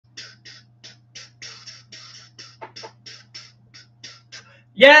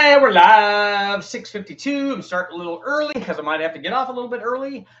Yeah, we're live, 6:52. I'm starting a little early because I might have to get off a little bit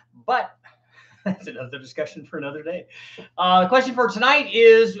early, but that's another discussion for another day. The question for tonight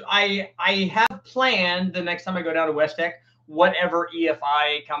is I have planned the next time I go down to West Tech, whatever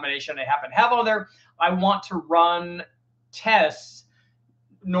EFI combination I happen to have on there, I want to run tests.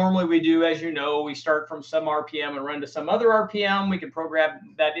 Normally we do, as you know, we start from some RPM and run to some other RPM. We can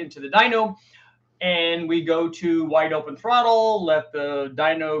program that into the dyno. And we go to wide open throttle, let the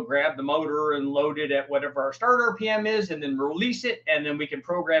dyno grab the motor and load it at whatever our start RPM is, and then release it. And then we can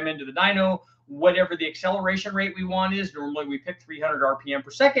program into the dyno whatever the acceleration rate we want is. Normally we pick 300 RPM per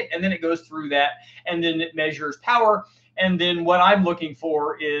second, and then it goes through that, and then it measures power. And then what I'm looking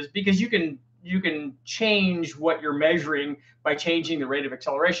for is, because you can change what you're measuring by changing the rate of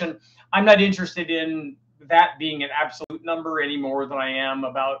acceleration. I'm not interested in that being an absolute number any more than I am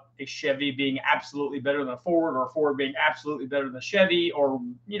about a Chevy being absolutely better than a Ford, or a Ford being absolutely better than a Chevy, or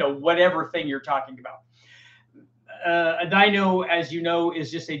whatever thing you're talking about. A dyno, as you know,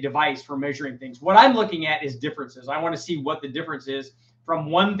 is just a device for measuring things. What I'm looking at is differences. I want to see what the difference is from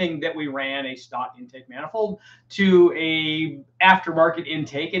one thing that we ran, a stock intake manifold, to a aftermarket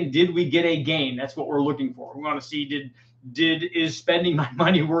intake, and did we get a gain? That's what we're looking for. We want to see is spending my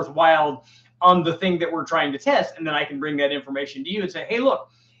money worthwhile on the thing that we're trying to test, and then I can bring that information to you and say, hey, look,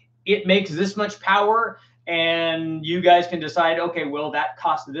 it makes this much power, and you guys can decide, okay, well, that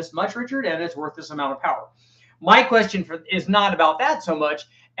cost this much, Richard, and it's worth this amount of power. My question is not about that so much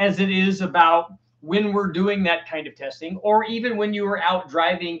as it is about when we're doing that kind of testing, or even when you are out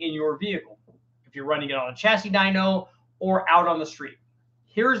driving in your vehicle, if you're running it on a chassis dyno or out on the street.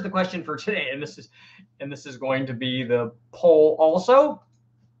 Here's the question for today, and this is going to be the poll also.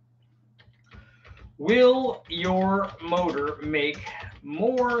 Will your motor make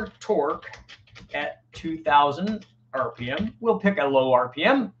more torque at 2,000 RPM? We'll pick a low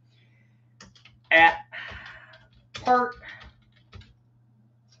RPM at part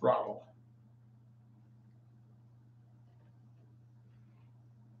throttle.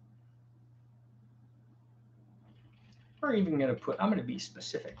 We're even going to I'm going to be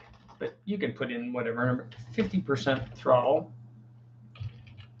specific, but you can put in whatever number, 50% throttle.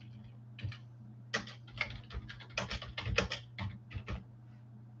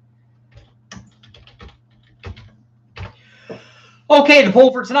 Okay, the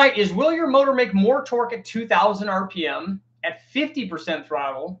poll for tonight is, will your motor make more torque at 2,000 RPM at 50%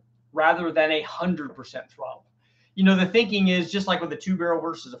 throttle rather than 100% throttle? The thinking is just like with a 2-barrel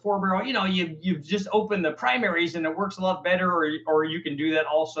versus a 4-barrel, you just open the primaries and it works a lot better, or you can do that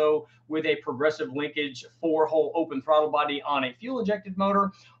also with a progressive linkage 4-hole open throttle body on a fuel-injected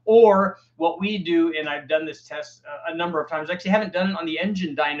motor. Or what we do, and I've done this test a number of times, actually haven't done it on the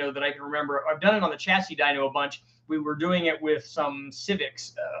engine dyno that I can remember. I've done it on the chassis dyno a bunch. We were doing it with some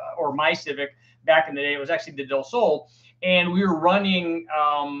Civics, or my Civic back in the day. It was actually the Del Sol, and we were running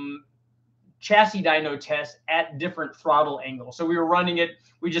chassis dyno tests at different throttle angles. So we were running it,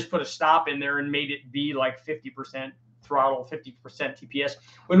 we just put a stop in there and made it be like 50% throttle, 50% TPS.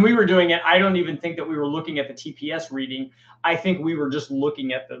 When we were doing it, I don't even think that we were looking at the TPS reading. I think we were just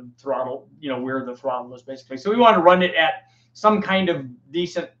looking at the throttle, where the throttle is basically. So we want to run it at some kind of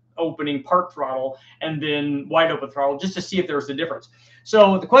decent opening part throttle and then wide open throttle, just to see if there was a difference.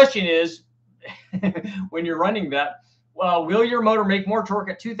 So the question is, when you're running that, well, will your motor make more torque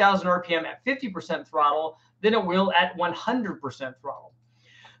at 2,000 RPM at 50% throttle than it will at 100% throttle?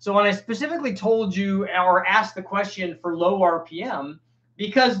 So when I specifically told you or asked the question for low RPM,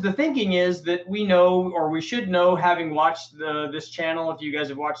 because the thinking is that we know, or we should know, having watched this channel, if you guys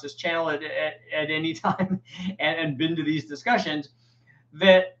have watched this channel at any time and been to these discussions,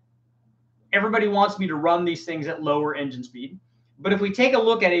 that everybody wants me to run these things at lower engine speed. But if we take a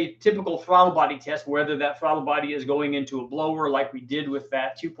look at a typical throttle body test, whether that throttle body is going into a blower like we did with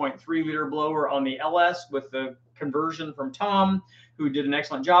that 2.3 liter blower on the LS with the conversion from Tom, who did an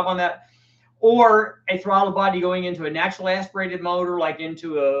excellent job on that, or a throttle body going into a natural aspirated motor like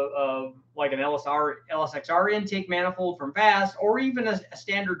into like an LSXR intake manifold from Fast, or even a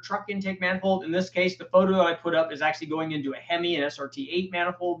standard truck intake manifold. In this case, the photo that I put up is actually going into a Hemi, an SRT8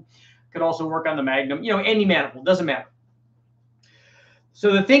 manifold. Could also work on the Magnum, any manifold, doesn't matter.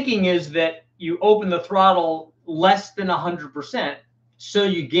 So the thinking is that you open the throttle less than 100%, so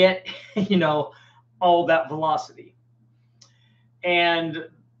you get, all that velocity. And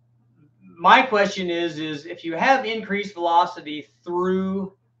my question is if you have increased velocity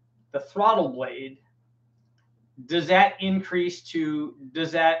through the throttle blade, does that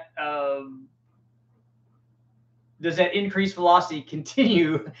does that increased velocity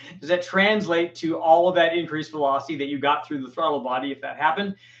continue? Does that translate to all of that increased velocity that you got through the throttle body if that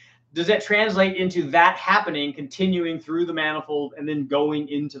happened? Does that translate into that happening, continuing through the manifold and then going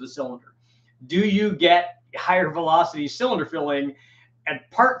into the cylinder? Do you get higher velocity cylinder filling at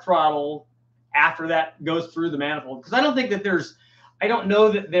part throttle after that goes through the manifold? Because I don't think that I don't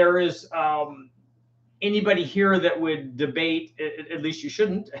know that there is anybody here that would debate, at least you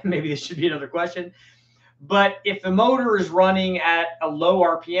shouldn't, maybe this should be another question, but if the motor is running at a low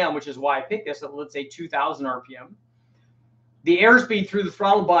RPM, which is why I picked this at, let's say, 2000 RPM, the airspeed through the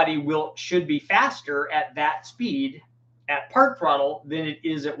throttle body should be faster at that speed at part throttle than it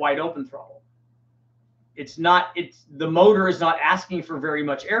is at wide open throttle. The motor is not asking for very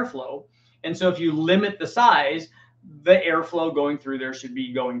much airflow. And so if you limit the size, the airflow going through there should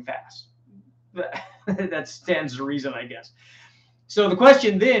be going fast. That stands to reason, I guess. So the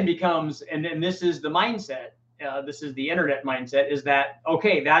question then becomes, and this is the mindset, this is the internet mindset, is that,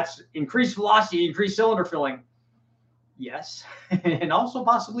 okay, that's increased velocity, increased cylinder filling. Yes, and also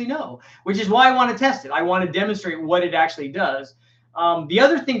possibly no, which is why I want to test it. I want to demonstrate what it actually does. The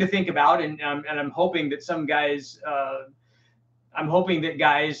other thing to think about, and I'm hoping that some guys, I'm hoping that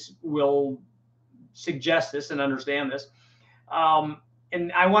guys will suggest this and understand this.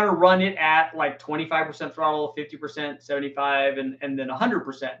 And I want to run it at like 25% throttle, 50%, 75, and then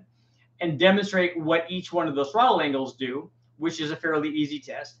 100%, and demonstrate what each one of those throttle angles do, which is a fairly easy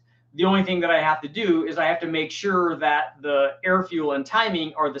test. The only thing that I have to do is I have to make sure that the air fuel and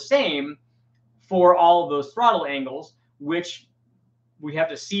timing are the same for all of those throttle angles, which we have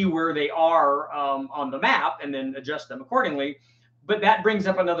to see where they are on the map and then adjust them accordingly. But that brings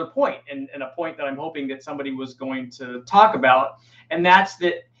up another point, and a point that I'm hoping that somebody was going to talk about, and that's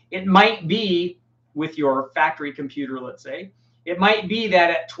that it might be with your factory computer, let's say, it might be that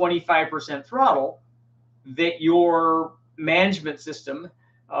at 25% throttle that your management system,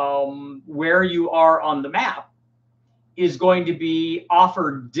 where you are on the map, is going to be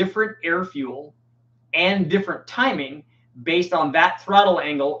offered different air fuel and different timing based on that throttle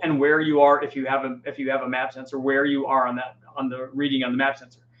angle and where you are, if you have a map sensor, where you are on the reading on the map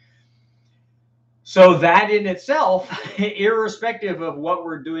sensor. So that in itself, irrespective of what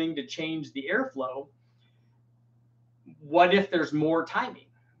we're doing to change the airflow, what if there's more timing?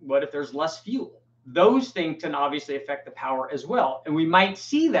 What if there's less fuel? Those things can obviously affect the power as well. And we might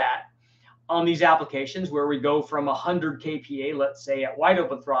see that on these applications where we go from 100 kPa, let's say at wide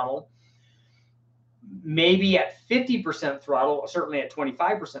open throttle, maybe at 50% throttle, certainly at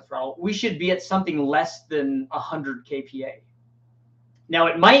 25% throttle, we should be at something less than 100 kPa. Now,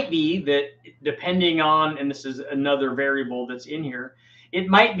 it might be that depending on, and this is another variable that's in here, it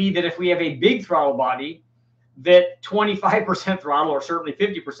might be that if we have a big throttle body, that 25% throttle or certainly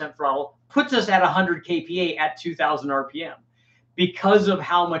 50% throttle puts us at 100 kPa at 2000 RPM. Because of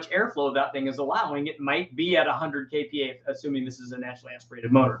how much airflow that thing is allowing, it might be at 100 kPa, assuming this is a naturally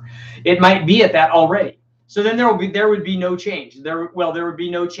aspirated motor. It might be at that already. So then there would be no change. There would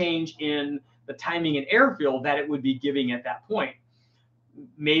be no change in the timing and air fuel that it would be giving at that point.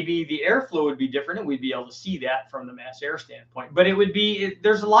 Maybe the airflow would be different, and we'd be able to see that from the mass air standpoint. But it would be,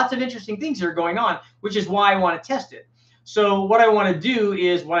 there's lots of interesting things here going on, which is why I want to test it. So what I want to do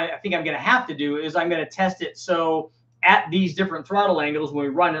is, what I think I'm going to have to do is I'm going to test it so at these different throttle angles, when we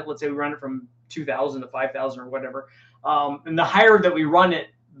run it, let's say we run it from 2000 to 5000 or whatever, and the higher that we run it,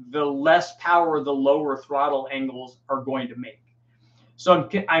 the less power the lower throttle angles are going to make. So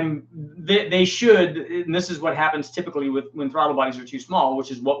they should, and this is what happens typically when throttle bodies are too small, which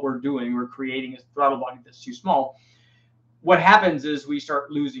is what we're doing. We're creating a throttle body that's too small. What happens is we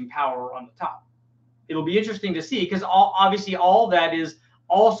start losing power on the top. It'll be interesting to see, because obviously all that is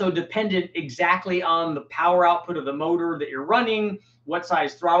also dependent exactly on the power output of the motor that you're running, what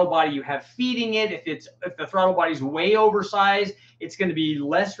size throttle body you have feeding it. If the throttle body is way oversized, it's going to be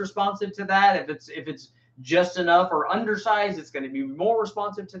less responsive to that. If it's just enough or undersized, it's going to be more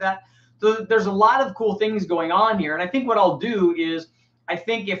responsive to that. So there's a lot of cool things going on here. And I think what I'll do is, I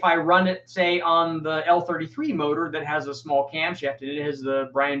think if I run it, say, on the L33 motor that has a small camshaft, and it has the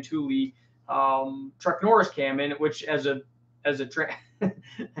Brian Tooley Truck Norris cam in it, which as a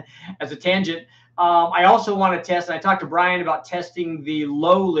tangent, I also want to test, and I talked to Brian about testing the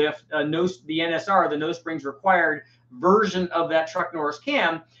low lift, the NSR, the no springs required version of that Truck Norris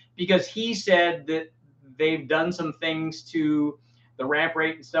cam, because he said that they've done some things to the ramp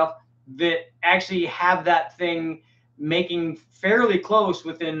rate and stuff that actually have that thing making fairly close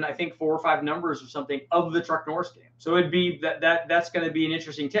within, I think, 4 or 5 numbers or something of the Truck Norris cam. So it'd be that's going to be an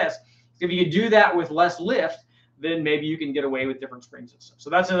interesting test. If you do that with less lift, then maybe you can get away with different springs and stuff. So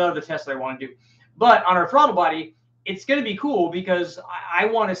that's another test that I want to do. But on our throttle body, it's going to be cool because I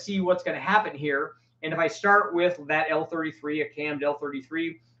want to see what's going to happen here. And if I start with that L33, a cammed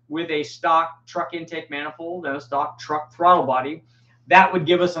L33 with a stock truck intake manifold and a stock truck throttle body, that would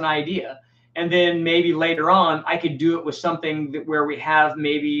give us an idea. And then maybe later on, I could do it with something where we have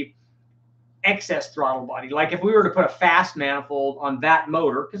maybe excess throttle body. Like if we were to put a fast manifold on that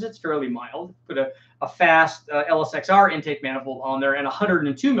motor, because it's fairly mild, put a fast LSXR intake manifold on there and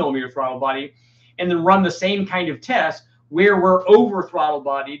 102 millimeter throttle body, and then run the same kind of test where we're over throttle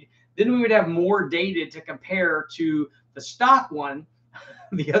bodied, then we would have more data to compare to the stock one.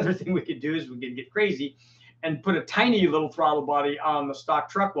 The other thing we could do is we could get crazy and put a tiny little throttle body on the stock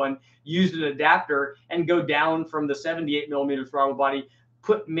truck one, use an adapter and go down from the 78 millimeter throttle body,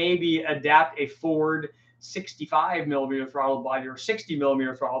 adapt a Ford 65 millimeter throttle body or 60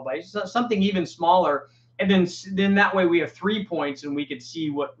 millimeter throttle body, so something even smaller. And then that way we have 3 points and we could see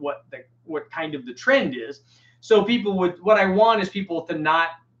what kind of the trend is. So what I want is people to not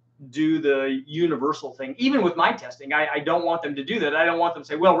do the universal thing. Even with my testing, I don't want them to do that. I don't want them to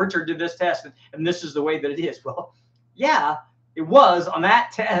say, well, Richard did this test and this is the way that it is. Well, yeah, it was on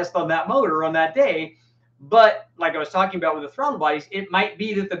that test, on that motor, on that day. But like I was talking about with the throttle bodies, it might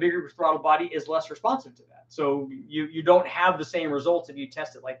be that the bigger throttle body is less responsive to that. So you don't have the same results if you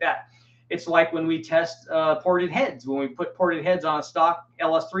test it like that. It's like when we test ported heads. When we put ported heads on a stock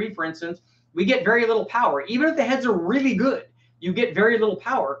LS3, for instance, we get very little power. Even if the heads are really good, you get very little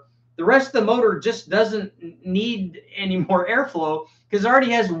power. The rest of the motor just doesn't need any more airflow because it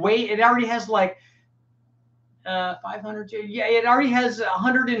already has weight. It already has like 500. Yeah, it already has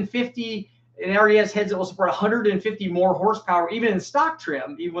 150. It already has heads that will support 150 more horsepower, even in stock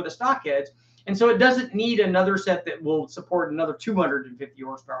trim, even with the stock heads. And so it doesn't need another set that will support another 250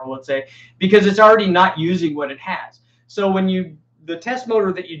 horsepower, let's say, because it's already not using what it has. So when the test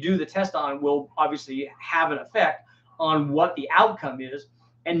motor that you do the test on will obviously have an effect on what the outcome is.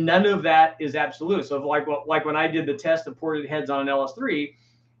 And none of that is absolute. So like when I did the test of ported heads on an LS3,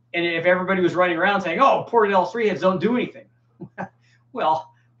 and if everybody was running around saying, oh, ported LS3 heads don't do anything.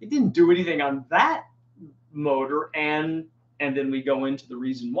 Well, it didn't do anything on that motor. And then we go into the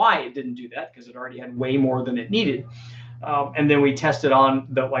reason why it didn't do that, because it already had way more than it needed. And then we tested on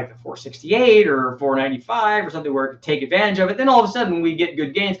the 468 or 495 or something where it could take advantage of it. Then all of a sudden we get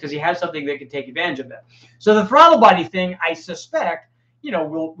good gains because you have something that could take advantage of that. So the throttle body thing, I suspect,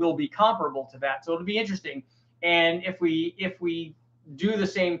 will be comparable to that. So it'll be interesting. And if we do the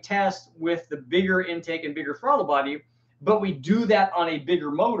same test with the bigger intake and bigger throttle body, but we do that on a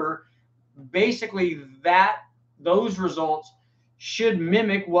bigger motor, basically those results should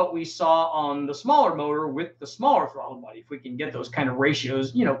mimic what we saw on the smaller motor with the smaller throttle body, if we can get those kind of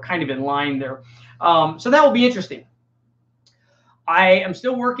ratios, kind of in line there. So that will be interesting. I am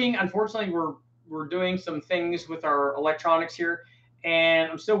still working. Unfortunately, we're doing some things with our electronics here,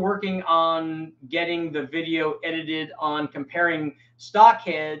 and I'm still working on getting the video edited on comparing stock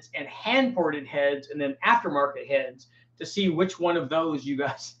heads and hand ported heads and then aftermarket heads to see which one of those you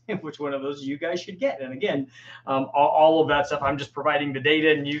guys should get. And again, all of that stuff, I'm just providing the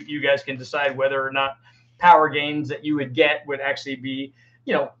data, and you guys can decide whether or not power gains that you would get would actually be,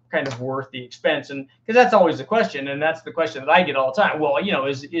 kind of worth the expense. And because that's always the question, and that's the question that I get all the time. Well,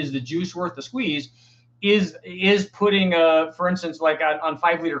 is the juice worth the squeeze? Is putting for instance, like on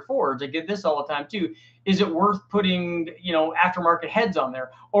 5-liter Fords, I get this all the time too. Is it worth putting, aftermarket heads on there?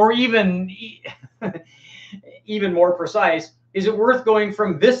 Or even even more precise, is it worth going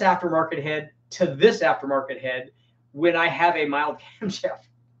from this aftermarket head to this aftermarket head when I have a mild camshaft?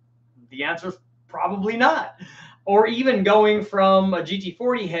 The answer is probably not. Or even going from a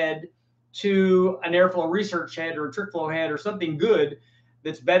GT40 head to an airflow research head or a trick flow head or something good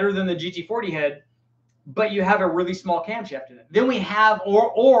that's better than the GT40 head, but you have a really small camshaft in it. Then we have,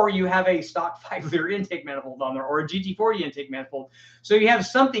 or you have a stock 5-liter intake manifold on there, or a GT40 intake manifold. So you have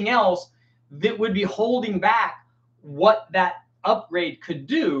something else that would be holding back what that upgrade could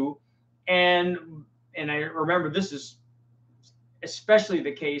do. And I remember this is especially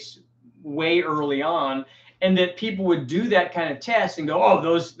the case way early on, and that people would do that kind of test and go, oh,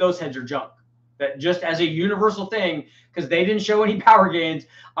 those heads are junk. That just as a universal thing, because they didn't show any power gains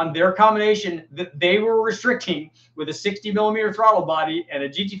on their combination that they were restricting with a 60 millimeter throttle body and a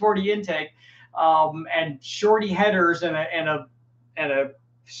GT40 intake, and shorty headers and a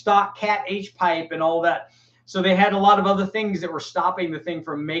stock cat H pipe and all that. So they had a lot of other things that were stopping the thing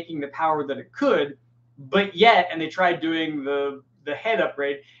from making the power that it could, but yet, and they tried doing the head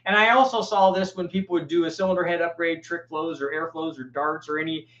upgrade. And I also saw this when people would do a cylinder head upgrade, trick flows or airflows or darts or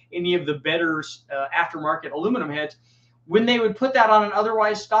any of the better aftermarket aluminum heads, when they would put that on an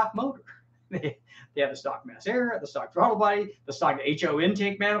otherwise stock motor. They have the stock mass air, the stock throttle body, the stock HO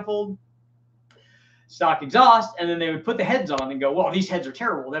intake manifold, stock exhaust, and then they would put the heads on and go, well, these heads are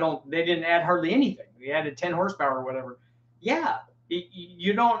terrible. They didn't add hardly anything. They added 10 horsepower or whatever. Yeah,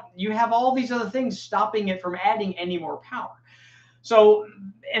 you have all these other things stopping it from adding any more power. So,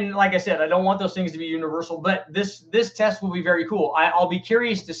 and like I said, I don't want those things to be universal, but this test will be very cool. I'll be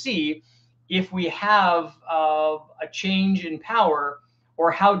curious to see if we have a change in power, or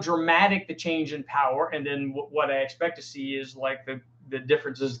how dramatic the change in power. And then what I expect to see is like the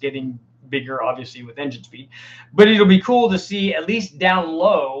differences getting bigger, obviously, with engine speed. But it'll be cool to see, at least down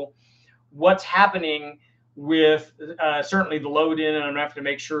low, what's happening with certainly the load in, and I'm gonna have to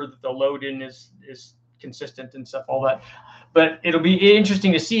make sure that the load in is consistent and stuff, all that. But it'll be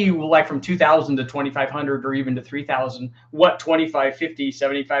interesting to see, like from 2,000 to 2,500 or even to 3,000, what 25, 50,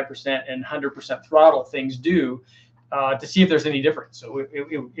 75%, and 100% throttle things do, to see if there's any difference. So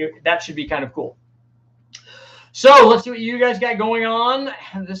that should be kind of cool. So let's see what you guys got going on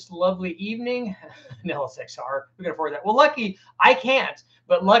this lovely evening. An LSXR, we can afford that. Well, lucky I can't,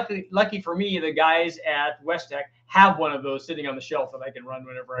 but lucky for me, the guys at West Tech have one of those sitting on the shelf that I can run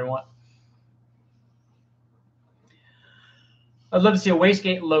whenever I want. I'd love to see a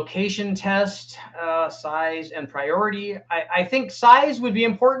wastegate location test, size and priority. I think size would be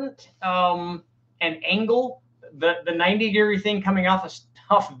important, and angle. The 90-degree thing coming off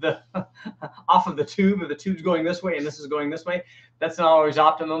of the tube, or the tube's going this way and this is going this way. That's not always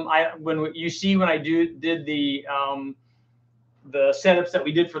optimum. When I did the setups that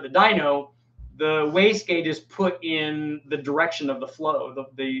we did for the dyno, the wastegate is put in the direction of the flow.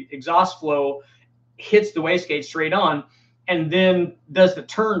 The exhaust flow hits the wastegate straight on, and then does the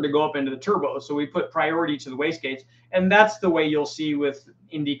turn to go up into the turbo. So we put priority to the wastegates, and that's the way you'll see with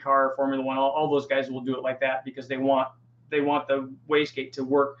IndyCar, Formula One. All those guys will do it like that, because they want the wastegate to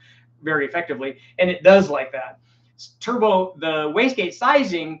work very effectively, and it does like that. Turbo, the wastegate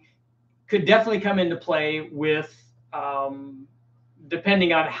sizing could definitely come into play with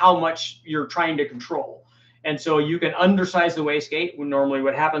depending on how much you're trying to control. And so you can undersize the wastegate. Normally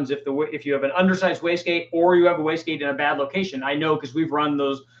what happens if you have an undersized wastegate, or you have a wastegate in a bad location, I know because we've run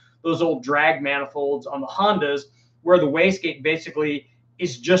those old drag manifolds on the Hondas, where the wastegate basically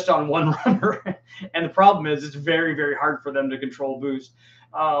is just on one runner. And the problem is it's very, very hard for them to control boost.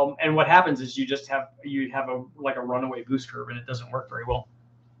 And what happens is you have a runaway boost curve, and it doesn't work very well.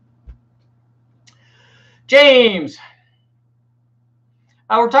 James.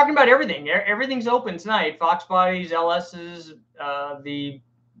 We're talking about everything. Everything's open tonight. Fox bodies, LSs, the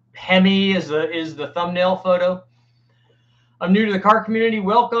Hemi is the thumbnail photo. I'm new to the car community.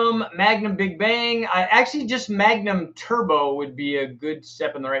 Welcome. Magnum Big Bang. Actually, just Magnum Turbo would be a good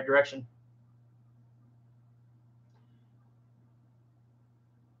step in the right direction.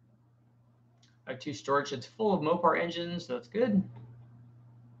 I have 2 storage sheds full of Mopar engines. So that's good.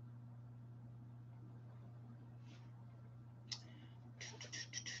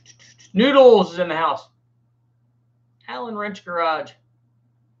 Noodles is in the house. Allen Wrench Garage.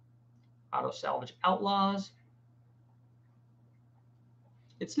 Auto Salvage Outlaws.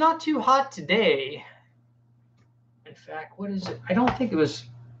 It's not too hot today. In fact, what is it? I don't think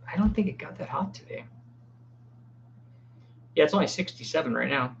it got that hot today. Yeah, it's only 67 right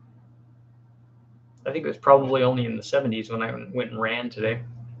now. I think it was probably only in the 70s when I went and ran today.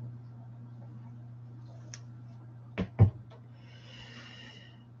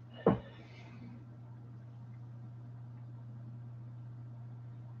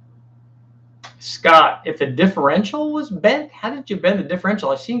 Scott, if the differential was bent, how did you bend the differential?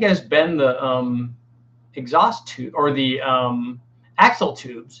 I've seen guys bend the exhaust tube or the axle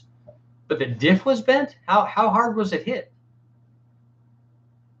tubes, but the diff was bent. How hard was it hit?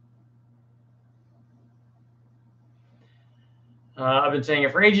 I've been saying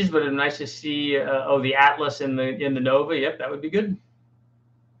it for ages, but it's nice to see the Atlas in the Nova. Yep, that would be good.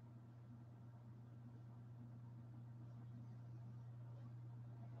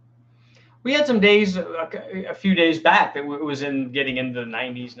 We had some days, a few days back, that it was getting into the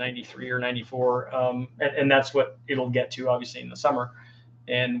 90s, 93 or 94, and that's what it'll get to, obviously, in the summer.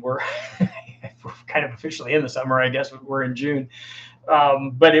 And we're kind of officially in the summer, I guess. We're in June,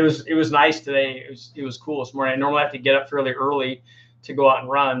 but it was nice today. It was cool this morning. I normally have to get up fairly early to go out and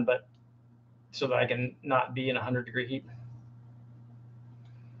run, but so that I can not be in 100-degree heat.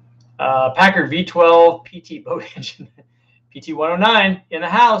 Packard V12 PT boat engine, PT 109 in the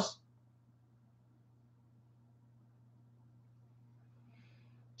house.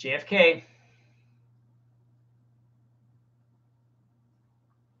 JFK.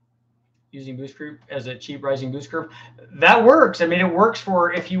 using boost curve as a cheap rising boost curve. That works. I mean, it works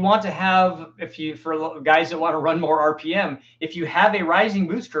for if you want to have, for guys that want to run more RPM, if you have a rising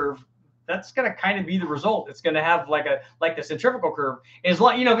boost curve, that's going to kind of be the result. It's going to have like the centrifugal curve. As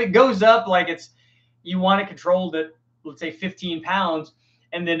long, if it goes up like you want it controlled at, let's say 15 pounds,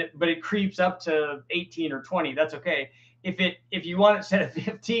 and then but it creeps up to 18 or 20, that's okay. If you want it set at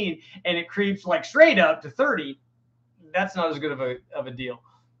 15 and it creeps like straight up to 30, that's not as good of a deal.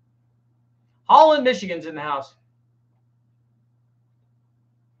 Holland, Michigan's in the house.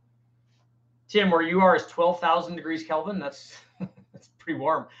 Tim, where you are is 12,000 degrees Kelvin. That's pretty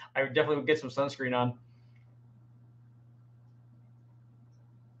warm. I would definitely get some sunscreen on.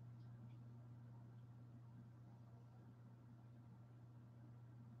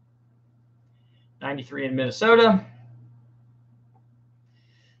 '93 in Minnesota.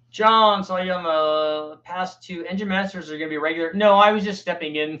 John, saw you on the past two. Engine masters are going to be regular. No, I was just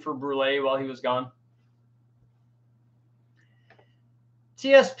stepping in for Brule while he was gone.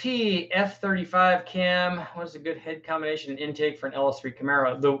 TSP F35 cam. What's a good head combination and intake for an LS3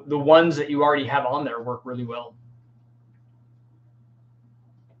 Camaro? The ones that you already have on there work really well.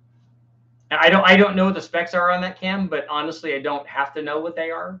 And I don't know what the specs are on that cam, but honestly, I don't have to know what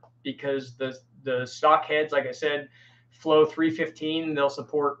they are because the stock heads, like I said, Flow 315, they'll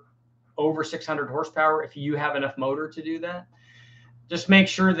support over 600 horsepower if you have enough motor to do that. Just make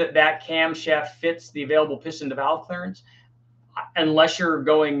sure that camshaft fits the available piston to valve clearance. Unless you're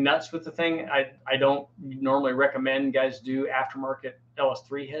going nuts with the thing, I don't normally recommend guys do aftermarket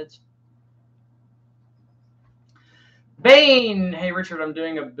LS3 heads. Bane, hey Richard, I'm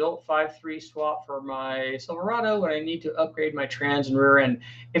doing a built 5.3 swap for my Silverado and I need to upgrade my trans and rear end.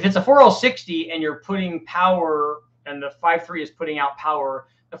 If it's a 4L60 and you're putting power and the 5.3 is putting out power,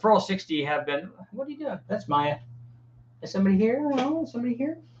 the 4L60 have been. What are you doing? That's Maya. Is somebody here? Oh, somebody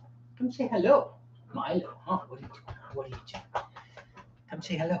here? Come say hello. Milo, huh? What are you doing? What are you doing? Come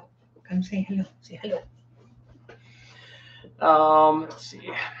say hello. Come say hello. Say hello. Let's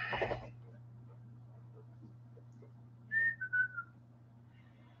see.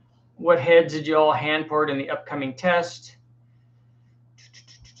 What heads did you all hand port in the upcoming test?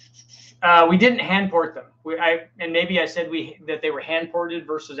 We didn't hand port them. And maybe I said that they were hand ported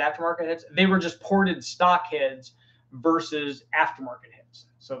versus aftermarket heads. They were just ported stock heads versus aftermarket heads.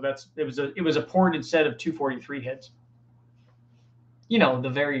 So it was a ported set of 243 heads. The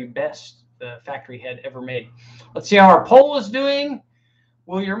very best factory head ever made. Let's see how our poll is doing.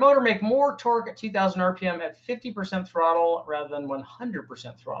 Will your motor make more torque at 2,000 RPM at 50% throttle rather than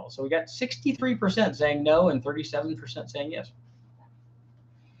 100% throttle? So we got 63% saying no and 37% saying yes.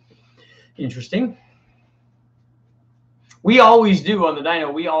 Interesting. We always do on the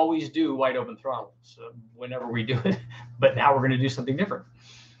dyno. We always do wide open throttle. So whenever we do it, but now we're going to do something different.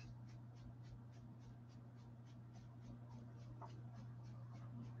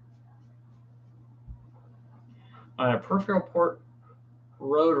 On a peripheral port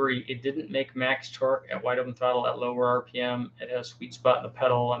rotary, it didn't make max torque at wide open throttle at lower RPM. It has a sweet spot in the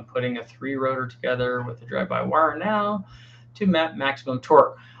pedal. I'm putting a 3 rotor together with a drive-by wire now to map maximum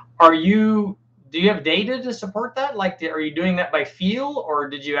torque. Do you have data to support that? Like, are you doing that by feel or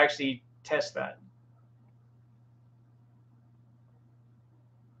did you actually test that?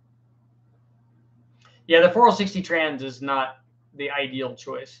 Yeah, the 4L60 trans is not the ideal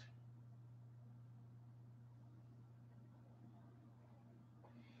choice.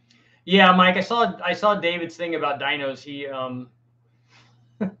 Yeah, Mike, I saw David's thing about dynos. He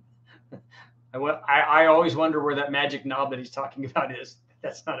I always wonder where that magic knob that he's talking about is.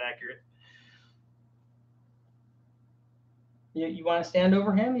 That's not accurate. You want to stand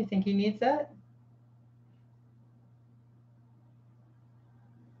over him? You think he needs that?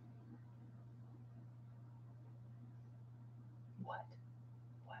 What?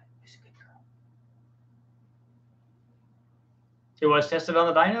 Who's a good girl? It was tested on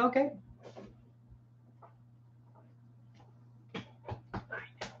the dyno? Okay.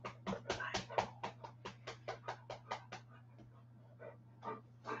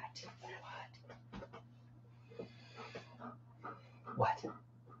 What?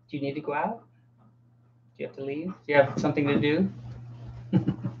 Do you need to go out? Do you have to leave? Do you have something to do?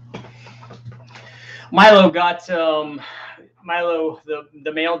 Milo got Milo,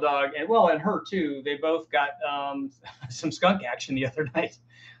 the male dog, and her too. They both got some skunk action the other night.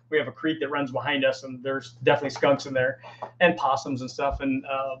 We have a creek that runs behind us, and there's definitely skunks in there, and possums and stuff. And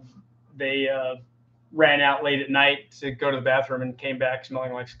they ran out late at night to go to the bathroom and came back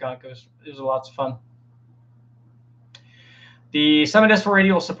smelling like skunk. It was lots of fun. The Summit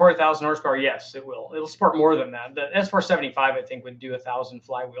S480 will support 1,000 horsepower. Yes, it will. It'll support more than that. The S475, I think, would do 1,000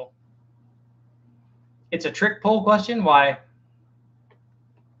 flywheel. It's a trick poll question. Why?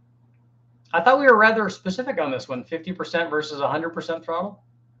 I thought we were rather specific on this one, 50% versus 100% throttle.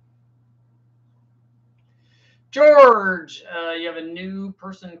 George, you have a new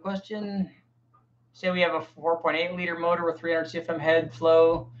person question. Say we have a 4.8 liter motor with 300 CFM head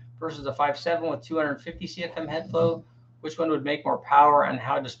flow versus a 5.7 with 250 CFM head flow. Which one would make more power, and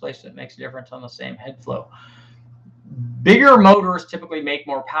how displacement makes a difference on the same head flow? Bigger motors typically make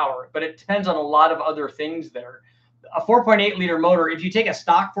more power, but it depends on a lot of other things there. A 4.8 liter motor, if you take a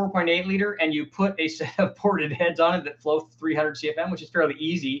stock 4.8 liter and you put a set of ported heads on it that flow 300 CFM, which is fairly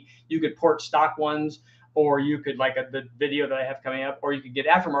easy, you could port stock ones, or you could, like the video that I have coming up, or you could get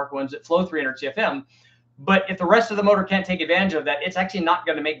aftermarket ones that flow 300 CFM. But if the rest of the motor can't take advantage of that, it's actually not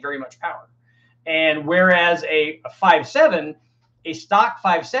going to make very much power. And whereas a 5.7, a stock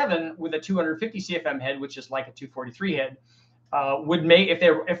 5.7 with a 250 CFM head, which is like a 243 head, would make, if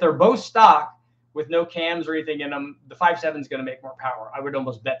they're both stock with no cams or anything in them, the 5.7 is going to make more power. I would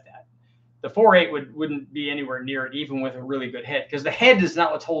almost bet that. The 4.8 wouldn't be anywhere near it, even with a really good head, because the head is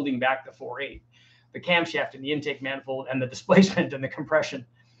not what's holding back the 4.8. The camshaft and the intake manifold and the displacement and the compression.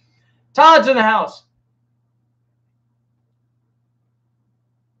 Todd's in the house.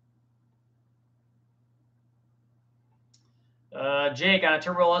 Jake, on a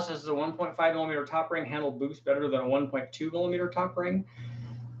turbo LS, does a 1.5 millimeter top ring handle boost better than a 1.2 millimeter top ring?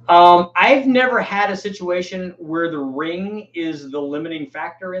 I've never had a situation where the ring is the limiting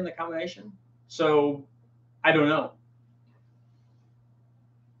factor in the combination, so I don't know.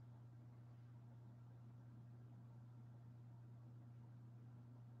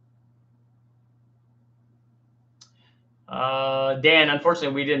 Dan,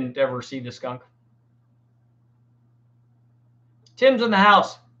 unfortunately, we didn't ever see the skunk. Tim's in the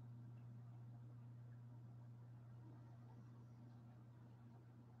house.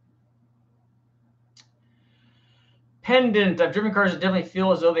 Pendant. I've driven cars that definitely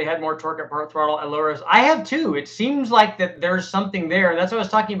feel as though they had more torque at part throttle and lower. I have too. It seems like that there's something there. And that's what I was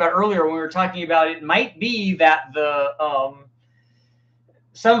talking about earlier when we were talking about it might be that the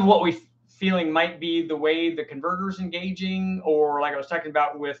some of what we feeling might be the way the converter's engaging, or like I was talking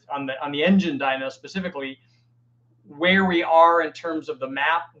about with on the engine dyno specifically, where we are in terms of the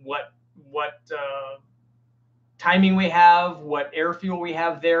map, what timing we have, what air fuel we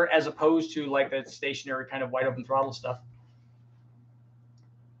have there, as opposed to like the stationary kind of wide open throttle stuff.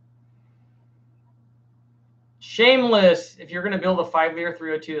 Shameless, if you're going to build a 5-liter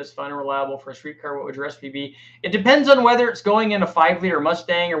 302 that's fun and reliable for a street car, what would your recipe be? It depends on whether it's going in a 5-liter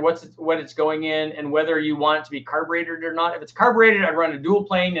Mustang or what it's going in, and whether you want it to be carbureted or not. If it's carbureted, I'd run a dual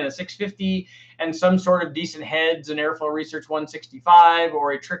plane and a 650 and some sort of decent heads, an Airflow Research 165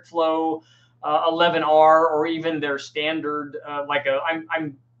 or a Trick Flow 11R, or even their standard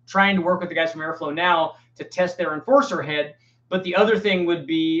I'm trying to work with the guys from Airflow now to test their Enforcer head. But the other thing would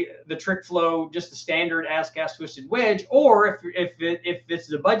be the Trick Flow, just the standard ass-cast twisted wedge. Or if this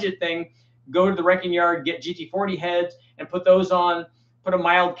is a budget thing, go to the wrecking yard, get GT40 heads, and put those on. Put a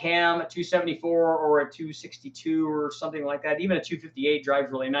mild cam, a 274 or a 262 or something like that. Even a 258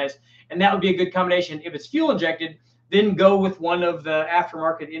 drives really nice, and that would be a good combination. If it's fuel injected, then go with one of the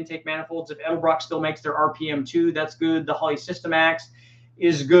aftermarket intake manifolds. If Edelbrock still makes their RPM2, that's good. The Holley Systemax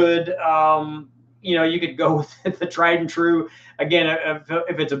is good. You could go with the tried and true. Again,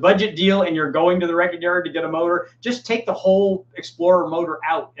 if it's a budget deal and you're going to the wrecking yard to get a motor, just take the whole Explorer motor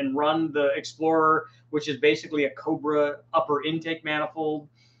out and run the Explorer, which is basically a Cobra upper intake manifold,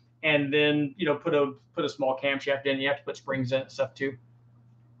 and then put a small camshaft in. You have to put springs in and stuff too.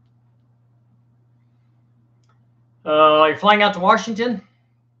 You're flying out to Washington?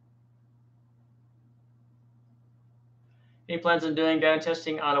 Any plans on doing dyno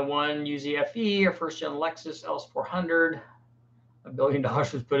testing on a 1 UZFE or first gen Lexus LS400? $1 billion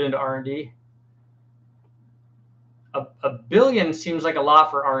was put into R&D. A billion seems like a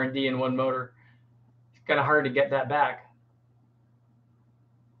lot for R&D in one motor. It's kind of hard to get that back.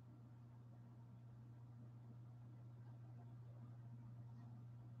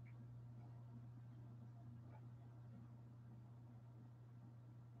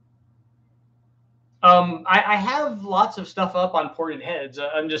 I have lots of stuff up on ported heads.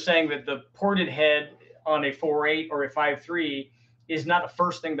 I'm just saying that the ported head on a 4.8 or a 5.3 is not the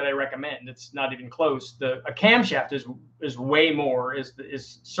first thing that I recommend. It's not even close. A camshaft is way more,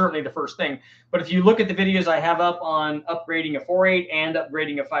 is certainly the first thing. But if you look at the videos I have up on upgrading a 4.8 and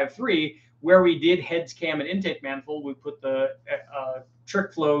upgrading a 5.3, where we did heads, cam, and intake manifold, we put the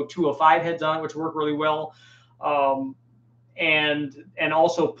Trick Flow 205 heads on, which work really well. and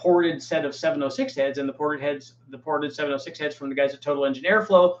also ported set of 706 heads, and the ported 706 heads from the guys at Total Engine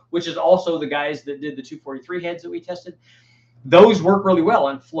Airflow, which is also the guys that did the 243 heads that we tested. Those work really well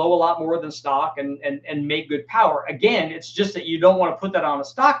and flow a lot more than stock and make good power. Again, it's just that you don't want to put that on a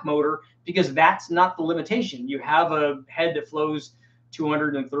stock motor, because that's not the limitation. You have a head that flows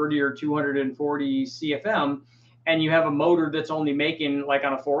 230 or 240 CFM, and you have a motor that's only making, like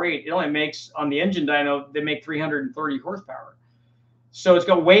on a 4.8, it only makes, on the engine dyno, they make 330 horsepower. So it's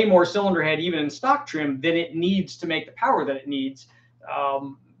got way more cylinder head, even in stock trim, than it needs to make the power that it needs.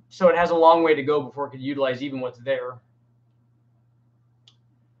 So it has a long way to go before it could utilize even what's there.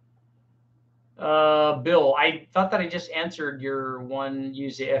 Bill, I thought that I just answered your one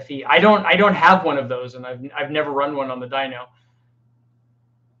use the FE. I don't have one of those, and I've never run one on the dyno.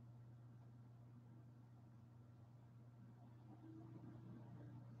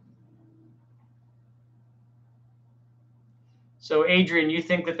 So Adrian, you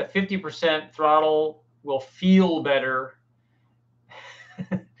think that the 50% throttle will feel better?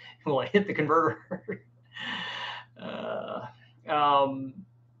 Will I hit the converter?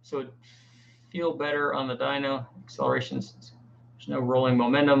 So it feel better on the dyno. Accelerations, there's no rolling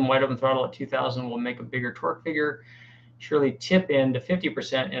momentum. Wide open throttle at 2000 will make a bigger torque figure. Surely tip in to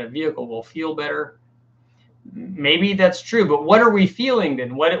 50% in a vehicle will feel better. Maybe that's true, but what are we feeling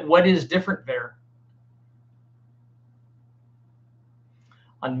then? What is different there?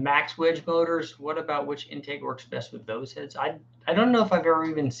 On max wedge motors, what about which intake works best with those heads? I don't know if I've ever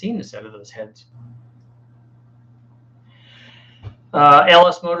even seen a set of those heads.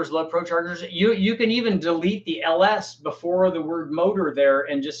 LS motors love pro chargers. You can even delete the LS before the word motor there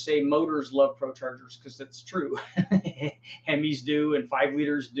and just say motors love pro chargers, because that's true. Hemis do, and 5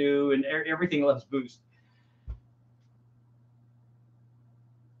 liters do, and everything loves boost.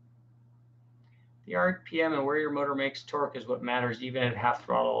 The RPM and where your motor makes torque is what matters. Even at half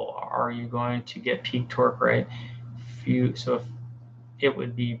throttle, are you going to get peak torque right? So if it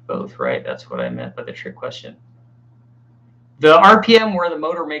would be both, right? That's what I meant by the trick question. The RPM where the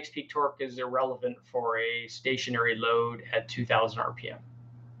motor makes peak torque is irrelevant for a stationary load at 2000 RPM.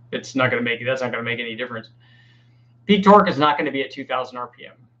 It's not going to make, that's not going to make any difference. Peak torque is not going to be at 2000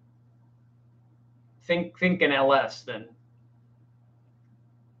 RPM. Think an LS then.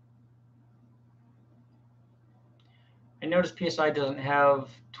 I noticed PSI doesn't have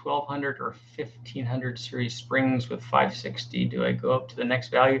 1200 or 1500 series springs with 560. Do I go up to the next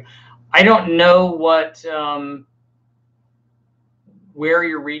value? I don't know what where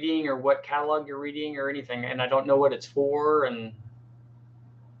you're reading or what catalog you're reading or anything, and I don't know what it's for. And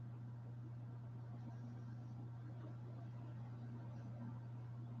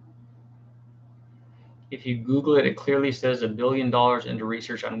if you Google it, it clearly says $1 billion into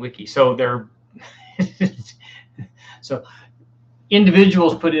research on Wiki. So they're so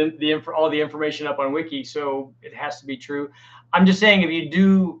individuals put in all the information up on Wiki, so it has to be true. I'm just saying, if you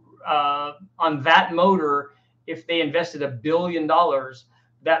do on that motor, if they invested $1 billion,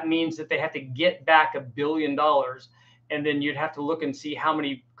 that means that they have to get back $1 billion, and then you'd have to look and see how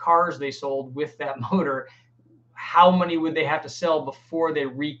many cars they sold with that motor. How many would they have to sell before they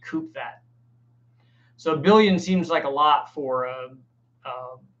recoup that? So $1 billion seems like a lot for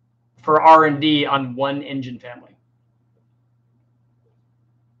R&D on one engine family.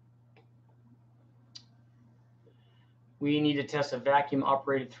 We need to test a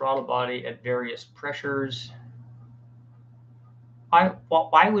vacuum-operated throttle body at various pressures.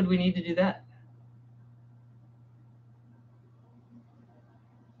 Why would we need to do that?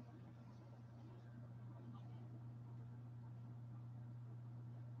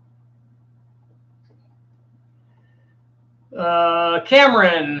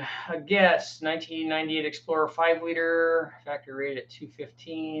 Cameron, a guess, 1998 Explorer 5 liter, factory rate at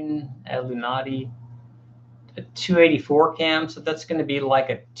 215, at Lunati. A 284 cam, so that's going to be like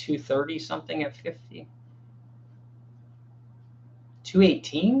a 230 something at 50.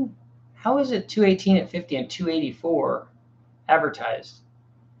 218? How is it 218 at 50 and 284 advertised?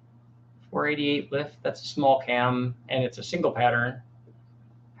 488 lift, that's a small cam, and it's a single pattern.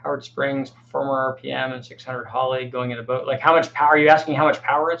 Howard Springs, Performer RPM, and 600 Holly going in a boat. Like, how much power? Are you asking how much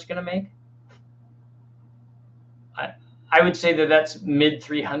power it's going to make? I would say that that's mid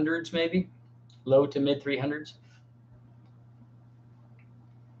 300s, maybe. Low to mid 300s.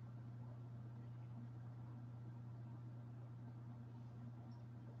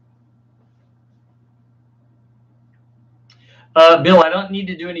 Bill, I don't need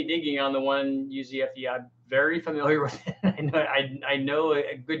to do any digging on the one UZFE. I'm very familiar with it. I know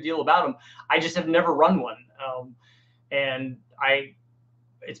a good deal about them. I just have never run one, and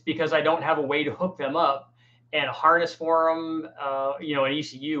it's because I don't have a way to hook them up. and a harness for them. You know, an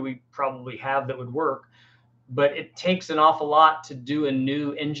ECU we probably have that would work, but it takes an awful lot to do a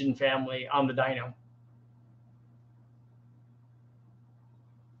new engine family on the dyno.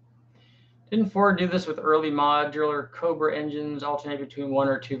 Didn't Ford do this with early modular Cobra engines, alternate between 1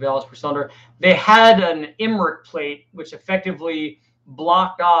 or 2 valves per cylinder? They had an Emmerich plate, which effectively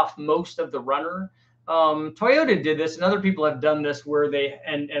blocked off most of the runner. Toyota did this, and other people have done this where they,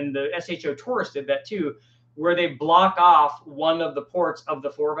 and the SHO Taurus did that too, where they block off one of the ports of the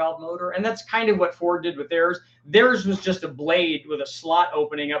 4-valve motor. And that's kind of what Ford did with theirs. Theirs was just a blade with a slot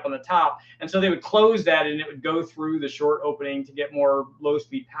opening up on the top. And so they would close that and it would go through the short opening to get more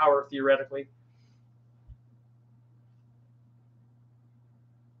low-speed power, theoretically.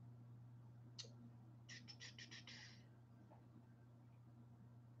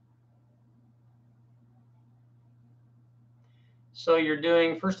 So you're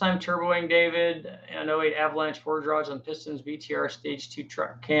doing first-time turboing, David, an 08 Avalanche 4 draws on pistons, BTR stage 2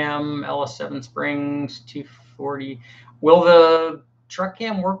 truck cam, LS7 springs, 240. Will the truck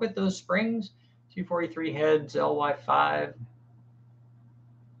cam work with those springs? 243 heads, LY5.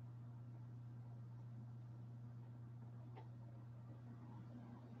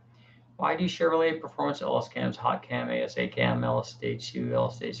 Why do Chevrolet Performance LS cams, hot cam, ASA cam, LS stage 2,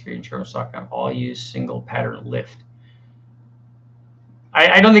 LS stage 3, and Sherman stock cam all use single pattern lift?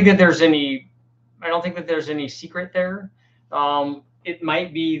 I don't think that there's any. I don't think that there's any secret there. It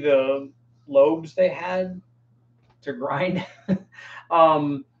might be the lobes they had to grind.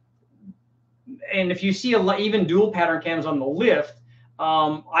 And if you see even dual pattern cams on the lift,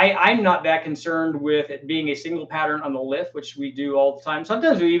 I'm not that concerned with it being a single pattern on the lift, which we do all the time.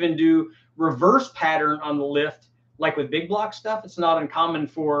 Sometimes we even do reverse pattern on the lift, like with big block stuff. It's not uncommon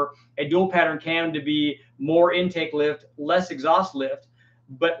for a dual pattern cam to be more intake lift, less exhaust lift,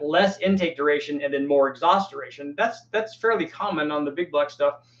 but less intake duration and then more exhaust duration. That's fairly common on the big block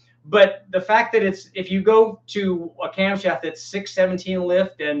stuff. But the fact that it's, if you go to a camshaft that's 617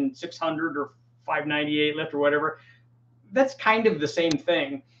 lift and 600 or 598 lift or whatever, that's kind of the same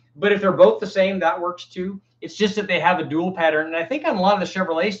thing. But if they're both the same, that works too. It's just that they have a dual pattern. And I think on a lot of the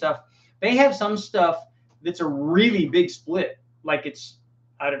Chevrolet stuff, they have some stuff that's a really big split. Like it's,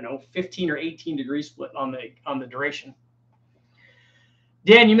 I don't know, 15 or 18 degree split on the duration.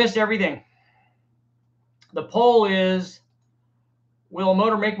 Dan, you missed everything. The poll is, will a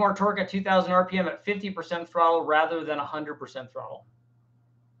motor make more torque at 2,000 RPM at 50% throttle rather than 100% throttle?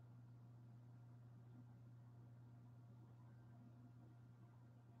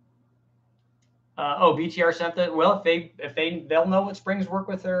 BTR sent that. Well, they'll know what springs work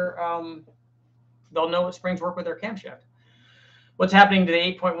with their camshaft. What's happening to the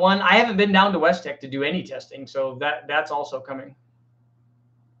 8.1? I haven't been down to West Tech to do any testing, so that's also coming.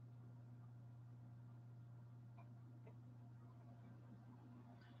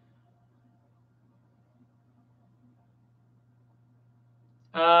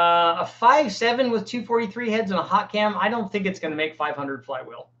 A 5.7 with 243 heads and a hot cam, I don't think it's going to make 500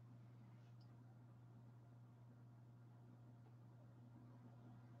 flywheel.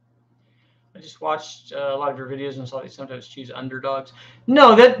 I just watched a lot of your videos and saw that you sometimes choose underdogs.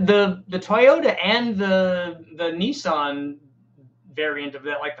 No, that the Toyota and the Nissan variant of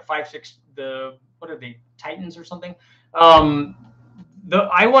that, like the 5.6, what are they, Titans or something? I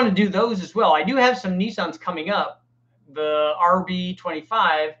want to do those as well. I do have some Nissans coming up, the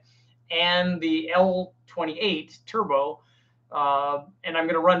RB25 and the L28 turbo, and I'm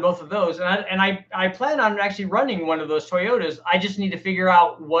going to run both of those. And I plan on actually running one of those Toyotas. I just need to figure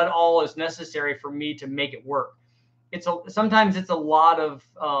out what all is necessary for me to make it work. Sometimes it's a lot of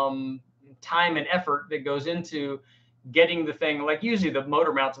time and effort that goes into getting the thing. Like usually the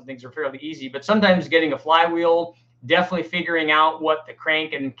motor mounts and things are fairly easy, but sometimes getting a flywheel, definitely figuring out what the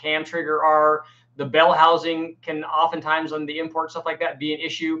crank and cam trigger are. The bell housing can oftentimes on the import stuff like that be an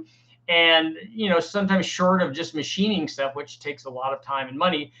issue. And, you know, sometimes short of just machining stuff, which takes a lot of time and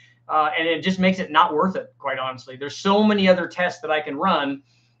money, and it just makes it not worth it, quite honestly. There's so many other tests that I can run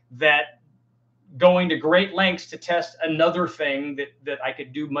that going to great lengths to test another thing that I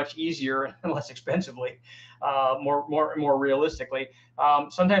could do much easier and less expensively, more realistically.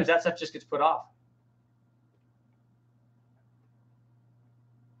 Sometimes that stuff just gets put off.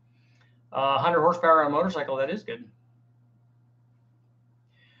 100 horsepower on a motorcycle, that is good.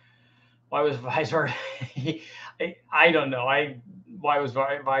 Why was Vizard? I don't know. Why was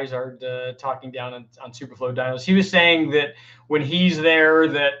Vizard talking down on Superflow dynos? He was saying that when he's there,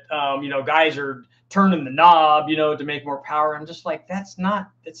 that you know, guys are turning the knob, you know, to make more power. I'm just like, it's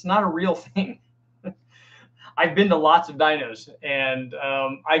not a real thing. I've been to lots of dynos, and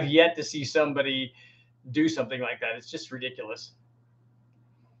I've yet to see somebody do something like that. It's just ridiculous.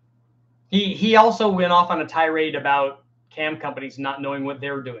 He also went off on a tirade about cam companies not knowing what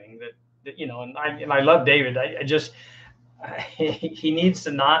they're doing. That you know, and I love David. I just he needs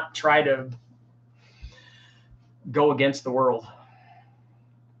to not try to go against the world.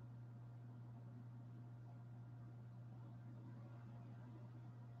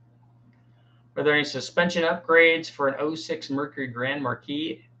 Are there any suspension upgrades for an 06 Mercury Grand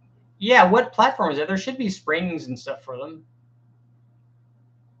Marquis? Yeah, what platform is that? There should be springs and stuff for them.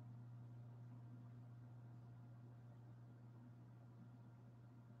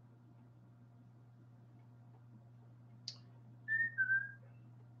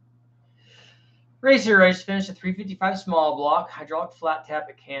 Racer, I just finished a 355 small block, hydraulic flat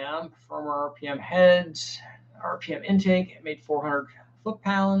tappet cam, performer RPM heads, RPM intake. It made 400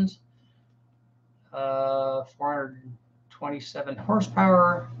 foot-pounds, 427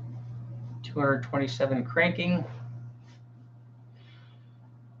 horsepower, 227 cranking.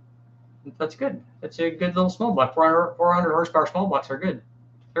 That's good. That's a good little small block. 400 horsepower small blocks are good.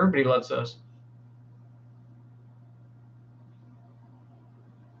 Everybody loves those.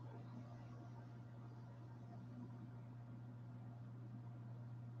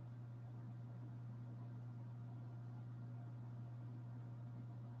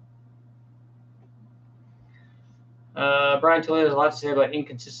 Brian Toledo has a lot to say about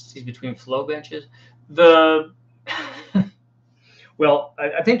inconsistencies between flow benches. Well,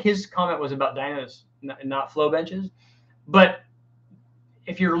 I think his comment was about dynos, not flow benches. But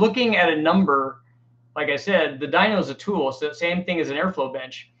if you're looking at a number, like I said, the dyno is a tool. It's the same thing as an airflow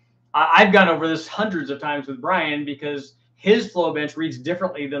bench. I've gone over this hundreds of times with Brian because his flow bench reads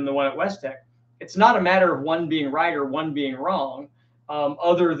differently than the one at West Tech. It's not a matter of one being right or one being wrong.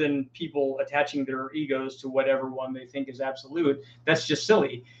 Other than people attaching their egos to whatever one they think is absolute. That's just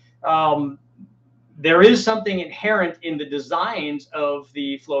silly. There is something inherent in the designs of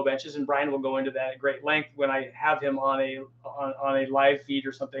the flow benches, and Brian will go into that at great length when I have him on a live feed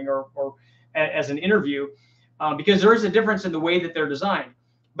or something, or as an interview, because there is a difference in the way that they're designed.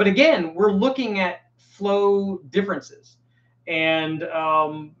 But again, we're looking at flow differences, and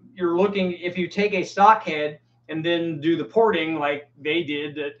you're looking, if you take a stock head and then do the porting like they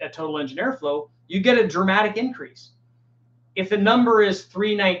did at Total Engine Airflow, you get a dramatic increase. If the number is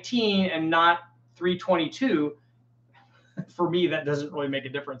 319 and not 322, for me, that doesn't really make a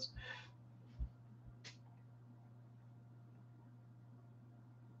difference.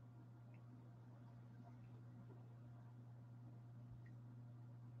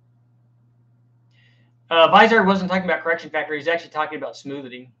 Visor wasn't talking about correction factor. He's actually talking about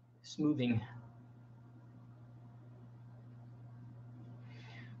smoothing.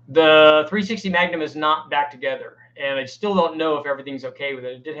 The 360 Magnum is not back together, and I still don't know if everything's okay with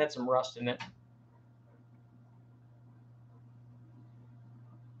it. It did have some rust in it.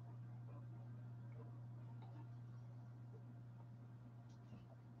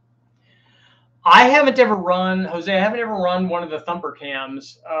 I haven't ever run, Jose, I haven't ever run one of the thumper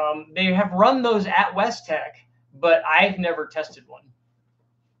cams. They have run those at West Tech, but I've never tested one.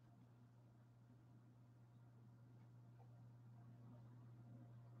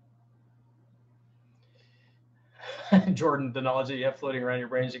 Jordan, the knowledge that you have floating around your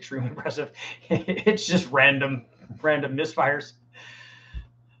brain is extremely impressive. It's just random misfires.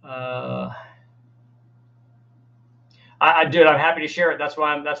 I did. I'm happy to share it. That's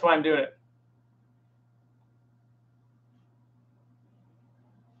why I'm doing it.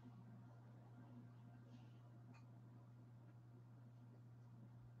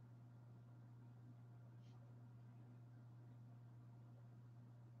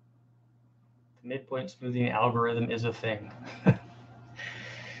 The midpoint smoothing algorithm is a thing.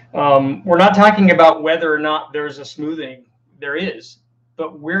 We're not talking about whether or not there's a smoothing. There is,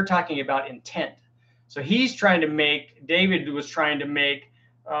 but we're talking about intent. So he's trying to make, David was trying to make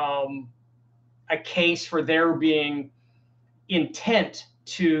a case for there being intent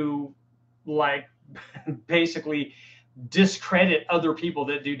to, like, basically discredit other people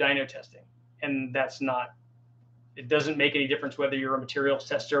that do dyno testing. And that's not, it doesn't make any difference whether you're a materials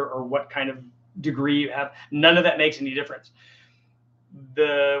tester or what kind of degree you have. None of that makes any difference.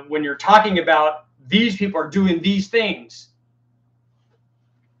 When you're talking about these people are doing these things,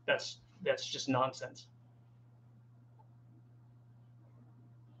 that's just nonsense.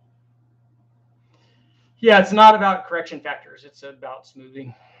 Yeah, it's not about correction factors. It's about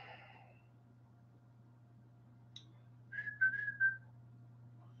smoothing.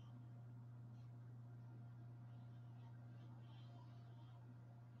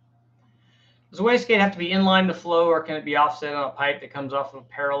 Does the wastegate have to be inline to flow, or can it be offset on a pipe that comes off of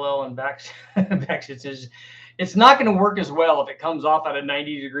parallel and backs? It's not going to work as well if it comes off at a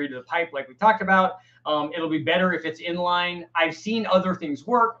 90 degree to the pipe like we talked about. It'll be better if it's inline. I've seen other things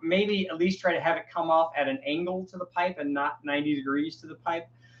work. Maybe at least try to have it come off at an angle to the pipe and not 90 degrees to the pipe.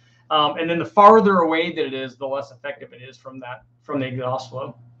 And then the farther away that it is, the less effective it is from the exhaust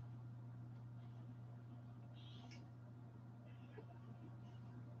flow.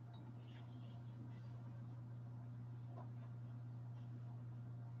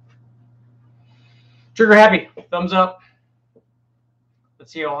 Trigger happy, thumbs up.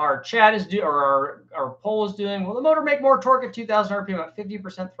 Let's see how hard Chad is doing, or our poll is doing. Will the motor make more torque at 2,000 RPM at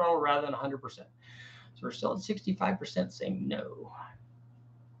 50% throttle rather than 100%? So we're still at 65% saying no.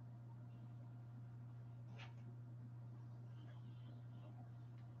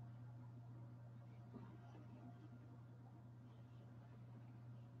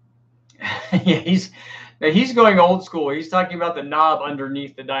 Yeah, he's going old school. He's talking about the knob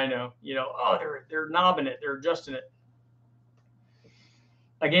underneath the dyno. You know, oh, they're knobbing it, they're adjusting it.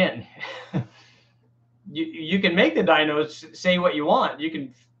 Again, you can make the dynos say what you want. You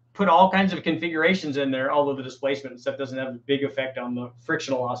can put all kinds of configurations in there, although the displacement and stuff doesn't have a big effect on the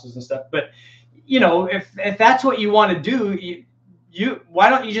frictional losses and stuff. But you know, if that's what you want to do, why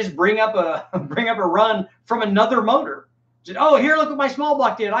don't you just bring up a run from another motor? Just, oh, here, look what my small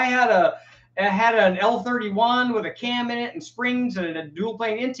block did. I had an L31 with a cam in it and springs and a dual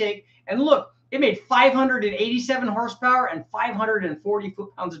plane intake, and look, it made 587 horsepower and 540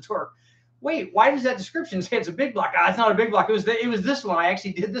 foot-pounds of torque. Wait, why does that description say it's a big block? It's not a big block. It was this one. I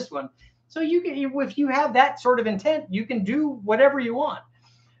actually did this one. So you can, if you have that sort of intent, you can do whatever you want.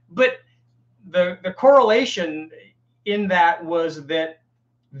 But the correlation in that was that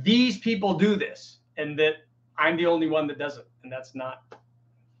these people do this, and that I'm the only one that doesn't, and that's not.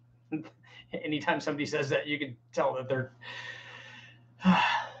 Anytime somebody says that, you can tell that they're.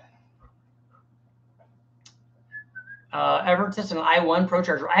 Ever tested an i1 Pro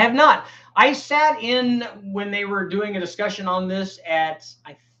Charger? I have not. I sat in when they were doing a discussion on this at,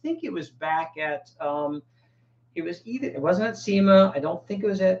 I think it was back at, it wasn't at SEMA. I don't think it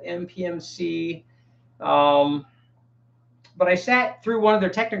was at MPMC. But I sat through one of their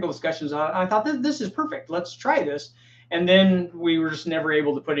technical discussions. I thought, this is perfect. Let's try this. And then we were just never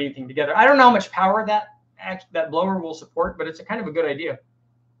able to put anything together. I don't know how much power that blower will support, but it's a kind of a good idea.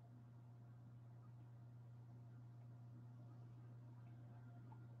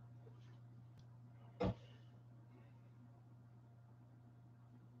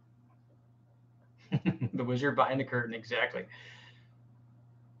 The wizard behind the curtain, exactly.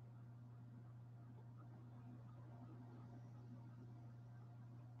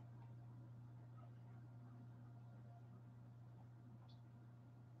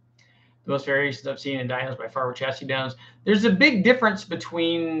 The most variations I've seen in dynos by far were chassis dynos. There's a big difference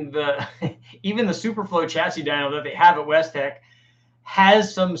between even the Superflow chassis dyno that they have at Westech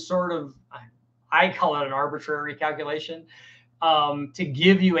has some sort of, I call it an arbitrary calculation, to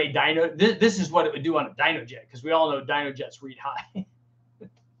give you a dyno. This is what it would do on a dyno jet, because we all know dyno jets read high.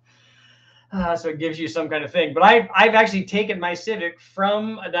 So it gives you some kind of thing. But I've actually taken my Civic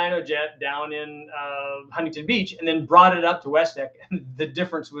from a dyno jet down in Huntington Beach and then brought it up to Westech. And the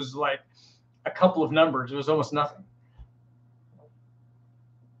difference was like a couple of numbers. It was almost nothing.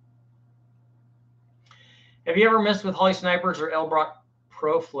 Have you ever messed with Holly Snipers or Elbrock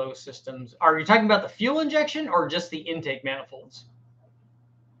ProFlow systems? Are you talking about the fuel injection or just the intake manifolds?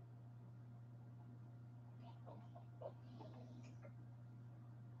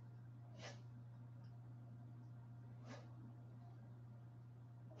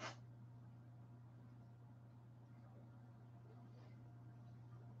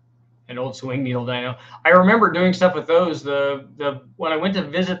 An old swing needle dyno. I remember doing stuff with those. When I went to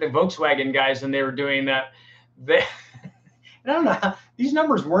visit the Volkswagen guys and they were doing that, I don't know, these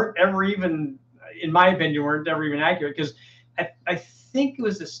numbers weren't ever even, in my opinion, weren't ever even accurate, because I think it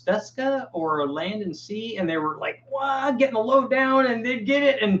was a Stutzka or a Land and Sea, and they were like, wow, getting the load down, and they'd get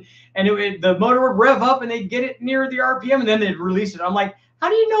it, and the motor would rev up, and they'd get it near the RPM, and then they'd release it. I'm like, how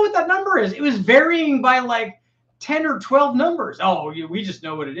do you know what that number is? It was varying by like 10 or 12 numbers. Oh, we just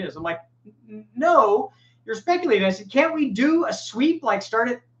know what it is. I'm like, no, you're speculating. I said, can't we do a sweep, like start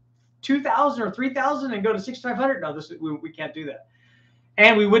at 2,000 or 3,000 and go to 6,500? No, we can't do that.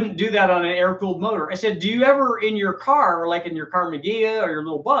 And we wouldn't do that on an air-cooled motor. I said, do you ever in your car, like in your car Magia or your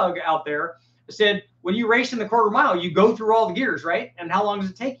little Bug out there, I said, when you race in the quarter mile, you go through all the gears, right? And how long does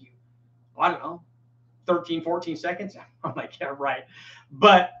it take you? I don't know, 13, 14 seconds. I'm like, yeah, right.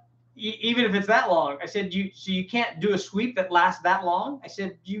 But even if it's that long. I said, so you can't do a sweep that lasts that long? I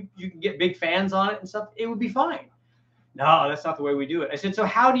said, you can get big fans on it and stuff. It would be fine. No, that's not the way we do it. I said, so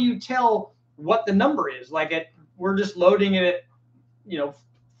how do you tell what the number is? Like we're just loading it at,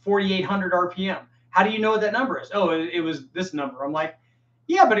 4,800 RPM. How do you know what that number is? Oh, it was this number. I'm like,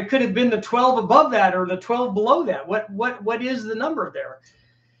 yeah, but it could have been the 12 above that or the 12 below that. What is the number there?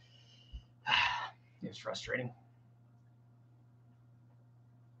 It's frustrating.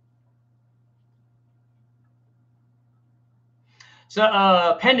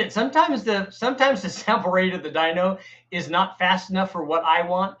 So pendant, sometimes the sample rate of the dyno is not fast enough for what I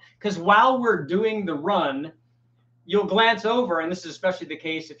want, because while we're doing the run, you'll glance over, and this is especially the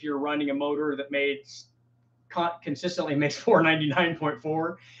case if you're running a motor that consistently makes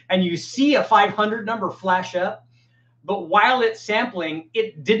 499.4, and you see a 500 number flash up, but while it's sampling,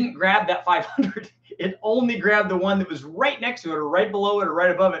 it didn't grab that 500. It only grabbed the one that was right next to it or right below it or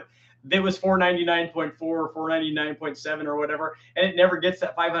right above it. That was 499.4 or 499.7 or whatever, and it never gets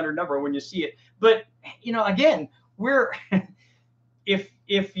that 500 number when you see it. But again, we're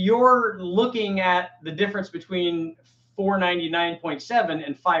if you're looking at the difference between 499.7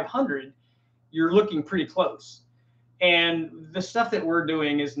 and 500, you're looking pretty close. And the stuff that we're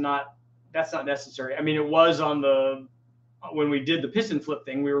doing that's not necessary. I mean, it was when we did the piston flip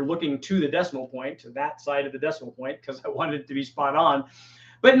thing, we were looking to the decimal point, to that side of the decimal point, because I wanted it to be spot on.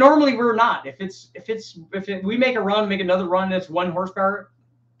 But normally we're not. If we make another run that's 1 horsepower,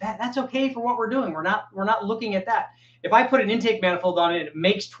 that's okay for what we're doing. We're not looking at that. If I put an intake manifold on it and it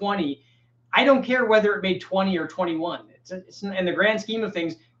makes 20, I don't care whether it made 20 or 21. It's in the grand scheme of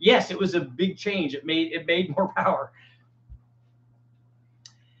things. Yes, it was a big change. It made more power.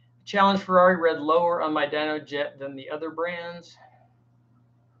 Challenge Ferrari read lower on my dyno jet than the other brands.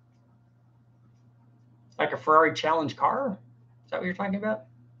 Like a Ferrari challenge car? Is that what you're talking about?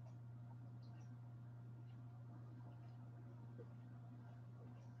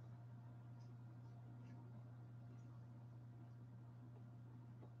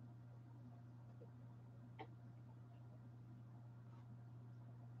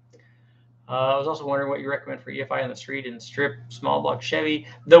 I was also wondering what you recommend for EFI on the street and strip small block Chevy.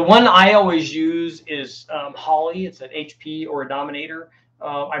 The one I always use is Holly. It's an HP or a Dominator.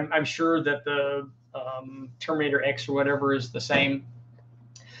 I'm sure that the Terminator X or whatever is the same.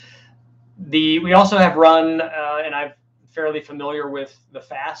 We also have run, and I'm fairly familiar with the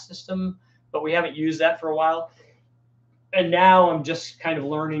FAST system, but we haven't used that for a while. And now I'm just kind of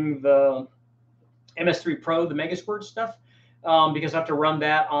learning the MS3 Pro, the Mega Squirt stuff. Because I have to run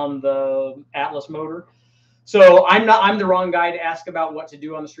that on the Atlas motor. So I'm the wrong guy to ask about what to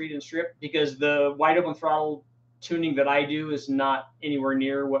do on the street and strip, because the wide open throttle tuning that I do is not anywhere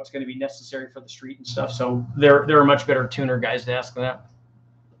near what's going to be necessary for the street and stuff. So there are much better tuner guys to ask that.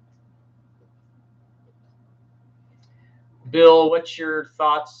 Bill, what's your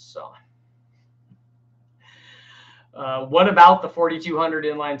thoughts on what about the 4200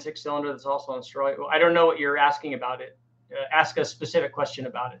 inline 6-cylinder that's also on steroid? Well, I don't know what you're asking about it. Ask a specific question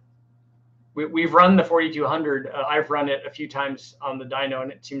about it. We've run the 4200. I've run it a few times on the dyno,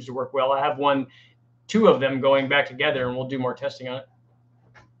 and it seems to work well. I have 2 of them going back together, and we'll do more testing on it.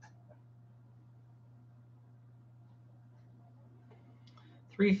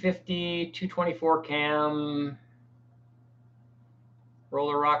 $350, 224 cam,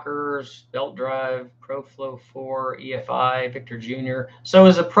 roller rockers, belt drive, ProFlow 4, EFI, Victor Jr. So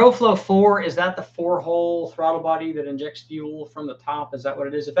is a ProFlow 4, is that the 4-hole throttle body that injects fuel from the top? Is that what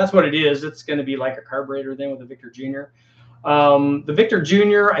it is? If that's what it is, it's going to be like a carburetor then with the Victor Jr. The Victor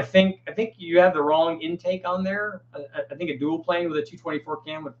Jr., I think you have the wrong intake on there. I think a dual plane with a 224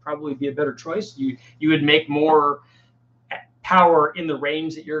 cam would probably be a better choice. You would make more power in the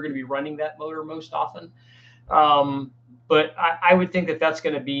range that you're going to be running that motor most often. But I would think that that's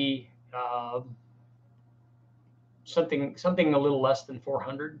going to be something a little less than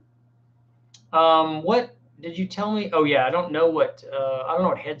 400. What did you tell me? Oh yeah, I don't know what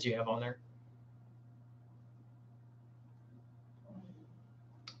heads you have on there.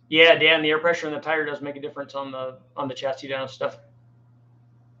 Yeah, Dan, the air pressure in the tire does make a difference on the chassis down stuff.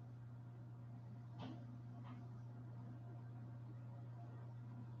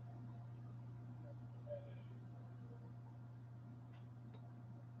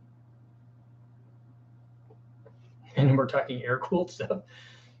 And we're talking air-cooled stuff.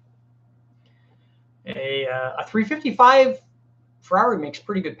 A 355 Ferrari makes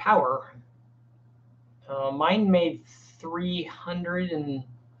pretty good power. Mine made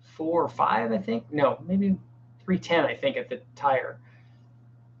 304 or 5, I think. No, maybe 310, I think, at the tire.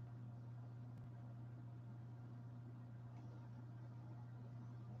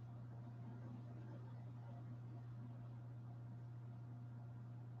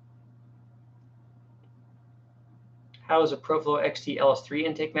 How is a ProFlow XT LS3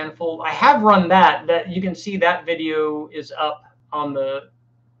 intake manifold? I have run that. That you can see that video is up on the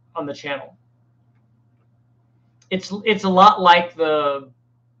channel. It's a lot like the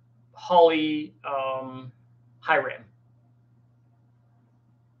Holley high ram.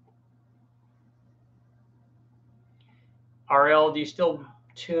 RL, do you still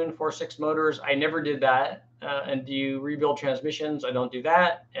tune 4.6 motors? I never did that. And do you rebuild transmissions? I don't do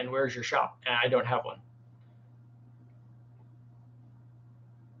that. And where's your shop? I don't have one.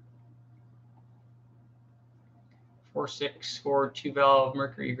 4.6 for 2-valve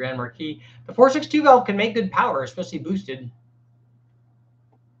Mercury Grand Marquis. The 4.6 2-valve can make good power, especially boosted.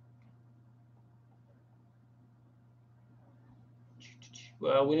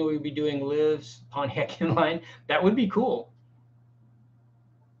 Well, when will we be doing lives Pontiac inline? That would be cool.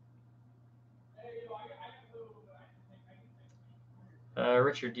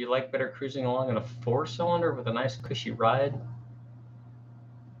 Richard, do you like better cruising along in a 4-cylinder with a nice cushy ride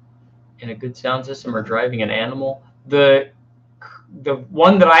in a good sound system, or driving an animal? The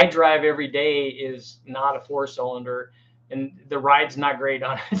one that I drive every day is not a 4-cylinder, and the ride's not great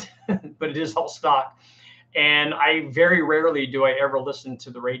on it, but it is all stock. And I very rarely do I ever listen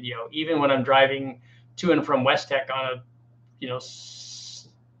to the radio, even when I'm driving to and from West Tech on a,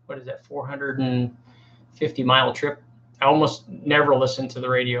 what is that, 450-mile trip. I almost never listen to the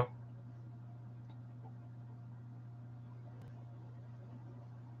radio.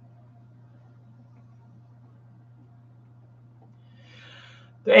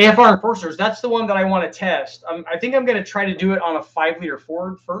 The AFR Enforcers, that's the one that I want to test. I think I'm going to try to do it on a 5-liter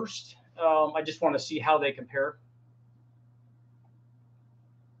Ford first. I just want to see how they compare.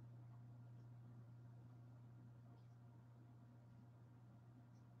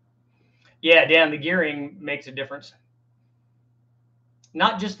 Yeah, Dan, the gearing makes a difference.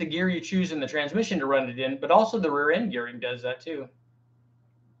 Not just the gear you choose in the transmission to run it in, but also the rear end gearing does that too.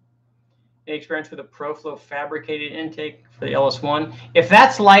 Any experience with a ProFlow fabricated intake for the LS1? If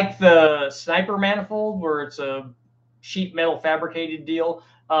that's like the Sniper manifold, where it's a sheet metal fabricated deal,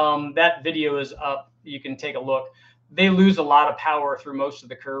 that video is up. You can take a look. They lose a lot of power through most of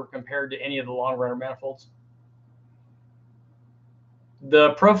the curve compared to any of the long runner manifolds.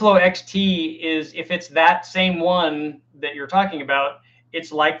 The ProFlow XT is, if it's that same one that you're talking about,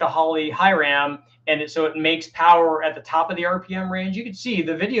 it's like the Holley high ram, and so it makes power at the top of the RPM range. You can see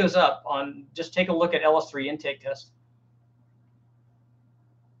the video's up on, just take a look at LS3 intake test.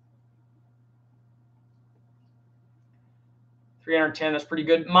 $310, that's pretty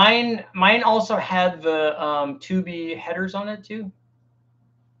good. Mine also had the Tubi headers on it too.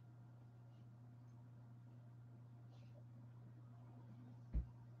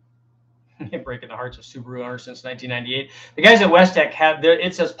 Breaking the hearts of Subaru owners since 1998. The guys at West Tech have their,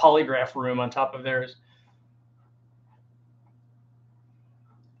 it says polygraph room on top of theirs.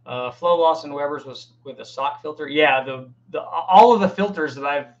 Flow loss in Weber's was with a sock filter. Yeah, all of the filters that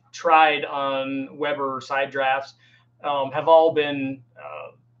I've tried on Weber side drafts have all been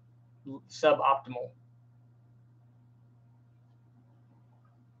suboptimal.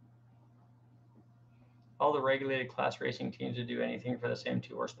 All the regulated class racing teams would do anything for the same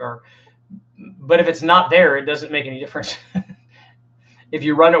 2 horsepower. But if it's not there, it doesn't make any difference. If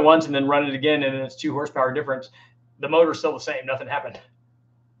you run it once and then run it again and it's 2 horsepower difference, the motor's still the same. Nothing happened.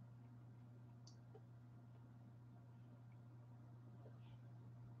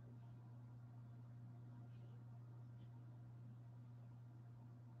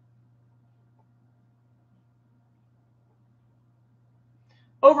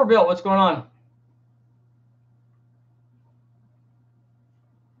 Overbuilt, what's going on?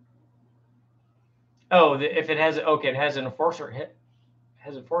 Oh, if it has, okay, it has an enforcer hit,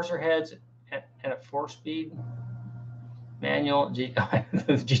 has enforcer heads and a 4-speed manual the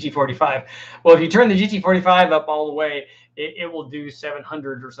GT45. Well, if you turn the GT45 up all the way, it will do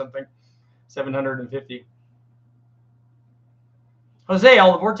 700 or something, 750. Jose,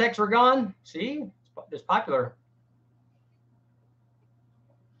 all the Vortex were gone. See, it's popular.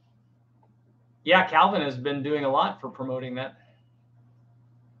 Yeah, Calvin has been doing a lot for promoting that.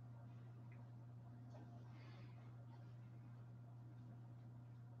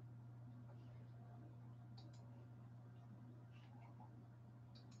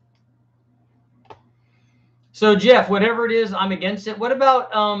 So Jeff, whatever it is, I'm against it. What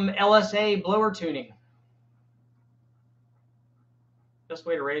about LSA blower tuning? Best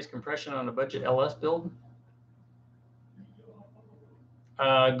way to raise compression on a budget LS build?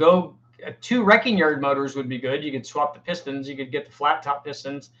 Go 2 wrecking yard motors would be good. You could swap the pistons. You could get the flat top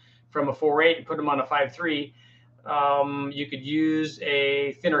pistons from a 4.8 and put them on a 5.3. You could use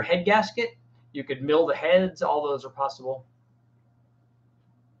a thinner head gasket. You could mill the heads. All those are possible.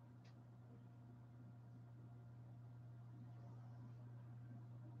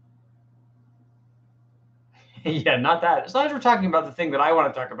 Yeah, not that. As long as we're talking about the thing that I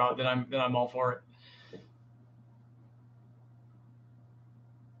want to talk about, then I'm all for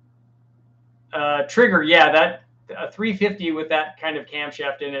it. Trigger, yeah, that 350 with that kind of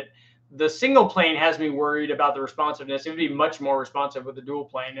camshaft in it. The single plane has me worried about the responsiveness. It would be much more responsive with the dual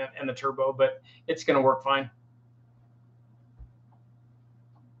plane and the turbo, but it's going to work fine.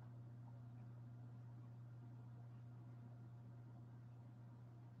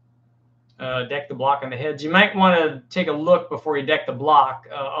 Deck the block on the heads. You might want to take a look before you deck the block.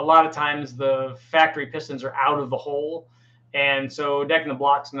 A lot of times the factory pistons are out of the hole, and so decking the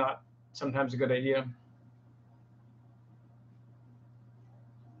block's not sometimes a good idea.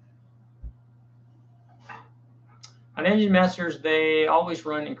 On Engine Masters, they always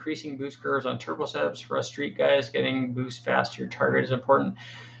run increasing boost curves on turbo setups. For us street guys, getting boost fast to your target is important.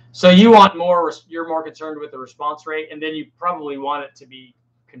 So you want more, you're more concerned with the response rate, and then you probably want it to be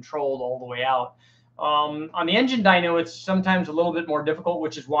controlled all the way out. On the engine dyno, it's sometimes a little bit more difficult,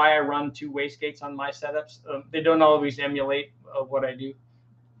 which is why I run 2 wastegates on my setups. They don't always emulate what I do.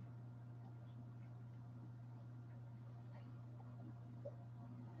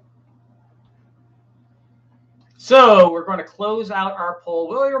 So we're going to close out our poll.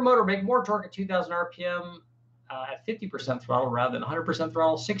 Will your motor make more torque at 2,000 RPM at 50% throttle rather than 100%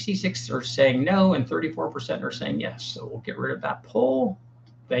 throttle? 66 are saying no, and 34% are saying yes. So we'll get rid of that poll.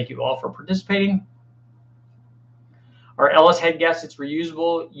 Thank you all for participating. Are LS head gaskets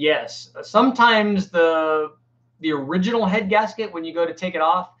reusable? Yes. Sometimes the original head gasket, when you go to take it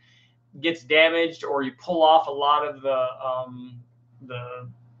off, gets damaged, or you pull off a lot of the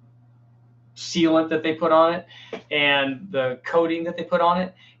sealant that they put on it and the coating that they put on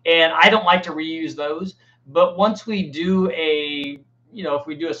it. And I don't like to reuse those. But once we do if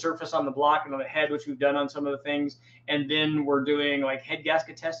we do a surface on the block and on the head, which we've done on some of the things, and then we're doing like head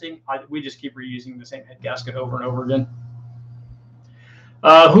gasket testing, we just keep reusing the same head gasket over and over again.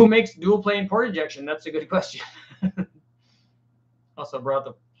 Who makes dual plane port injection? That's a good question. Also brought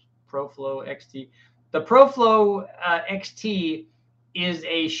the ProFlow XT. The ProFlow XT is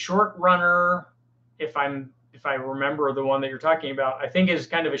a short runner. If I remember the one that you're talking about, I think is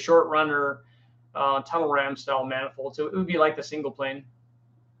kind of a short runner tunnel ram style manifold. So it would be like the single plane.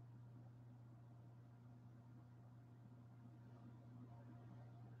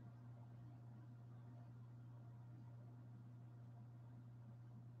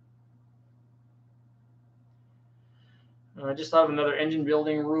 I just thought of another engine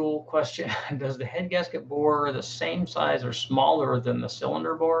building rule question. Does the head gasket bore the same size or smaller than the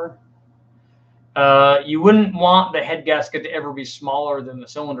cylinder bore? You wouldn't want the head gasket to ever be smaller than the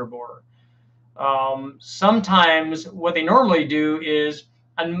cylinder bore. Sometimes what they normally do is,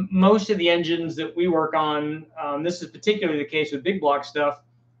 on most of the engines that we work on, this is particularly the case with big block stuff,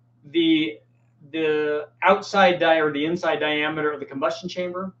 the outside or the inside diameter of the combustion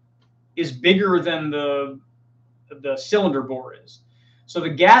chamber is bigger than the cylinder bore is. So the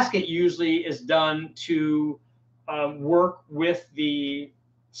gasket usually is done to work with the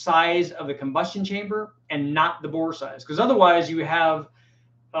size of the combustion chamber and not the bore size, because otherwise you have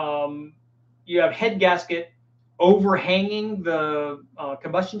head gasket overhanging the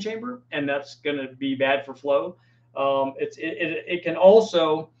combustion chamber, and that's going to be bad for flow. It can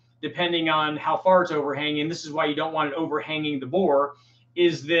also, depending on how far it's overhanging, this is why you don't want it overhanging the bore,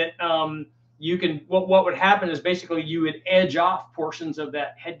 is that you can, what would happen is basically you would edge off portions of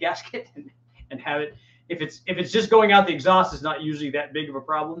that head gasket and have it, if it's just going out the exhaust, it's not usually that big of a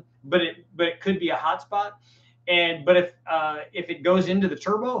problem, but it could be a hot spot. But if it goes into the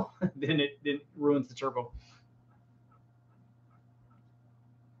turbo, then it ruins the turbo.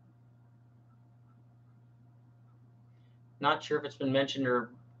 Not sure if it's been mentioned, or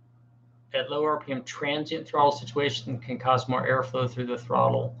at low RPM, transient throttle situation can cause more airflow through the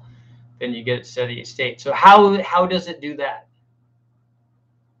throttle than you get at steady state. So how does it do that?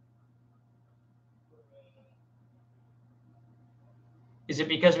 Is it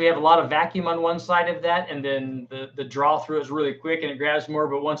because we have a lot of vacuum on one side of that, and then the draw through is really quick and it grabs more,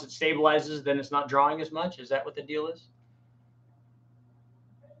 but once it stabilizes, then it's not drawing as much? Is that what the deal is?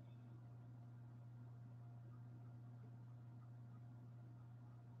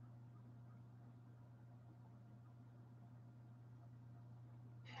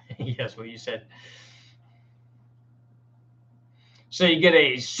 Yes, what you said. So you get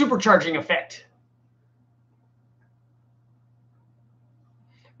a supercharging effect,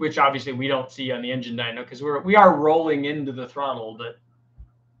 which obviously we don't see on the engine dyno because we are rolling into the throttle, but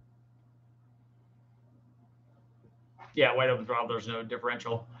Yeah, wide open throttle, there's no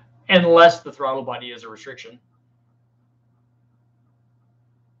differential unless the throttle body is a restriction.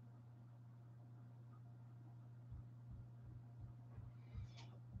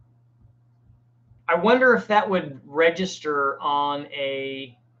 I wonder if that would register on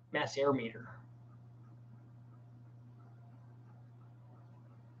a mass air meter.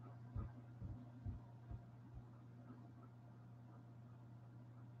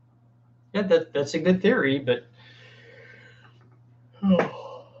 Yeah, that's a good theory, but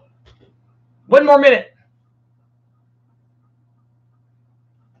one more minute.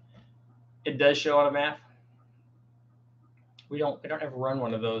 It does show on a map. We don't ever run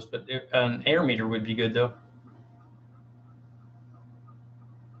one of those, but an air meter would be good though.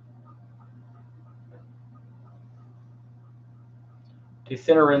 Do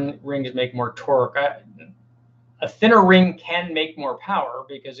thinner rings make more torque? A thinner ring can make more power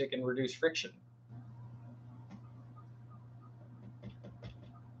because it can reduce friction.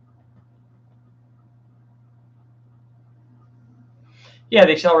 Yeah,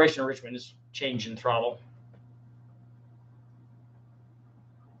 the acceleration enrichment is changed in throttle.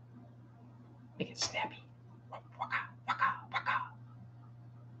 Make it snappy.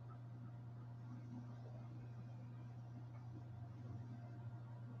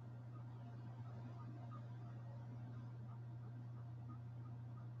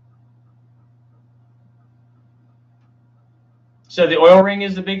 So the oil ring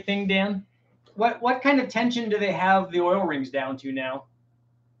is the big thing, Dan? What kind of tension do they have the oil rings down to now?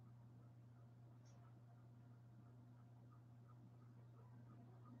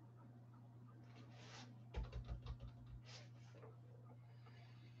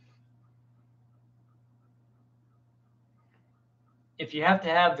 If you have to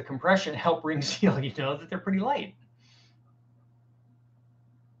have the compression help ring seal, you know that they're pretty light.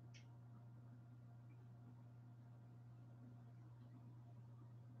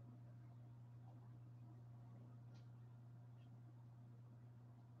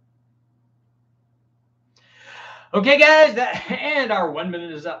 Okay, guys, and our 1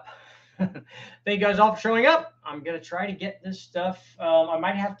 minute is up. Thank you guys all for showing up. I'm going to try to get this stuff. I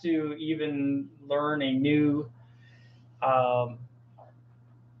might have to even learn a new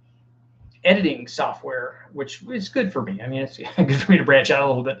editing software, which is good for me. I mean, it's good for me to branch out a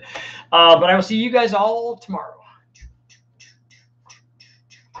little bit. But I will see you guys all tomorrow.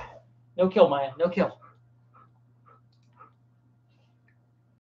 No kill, Maya. No kill.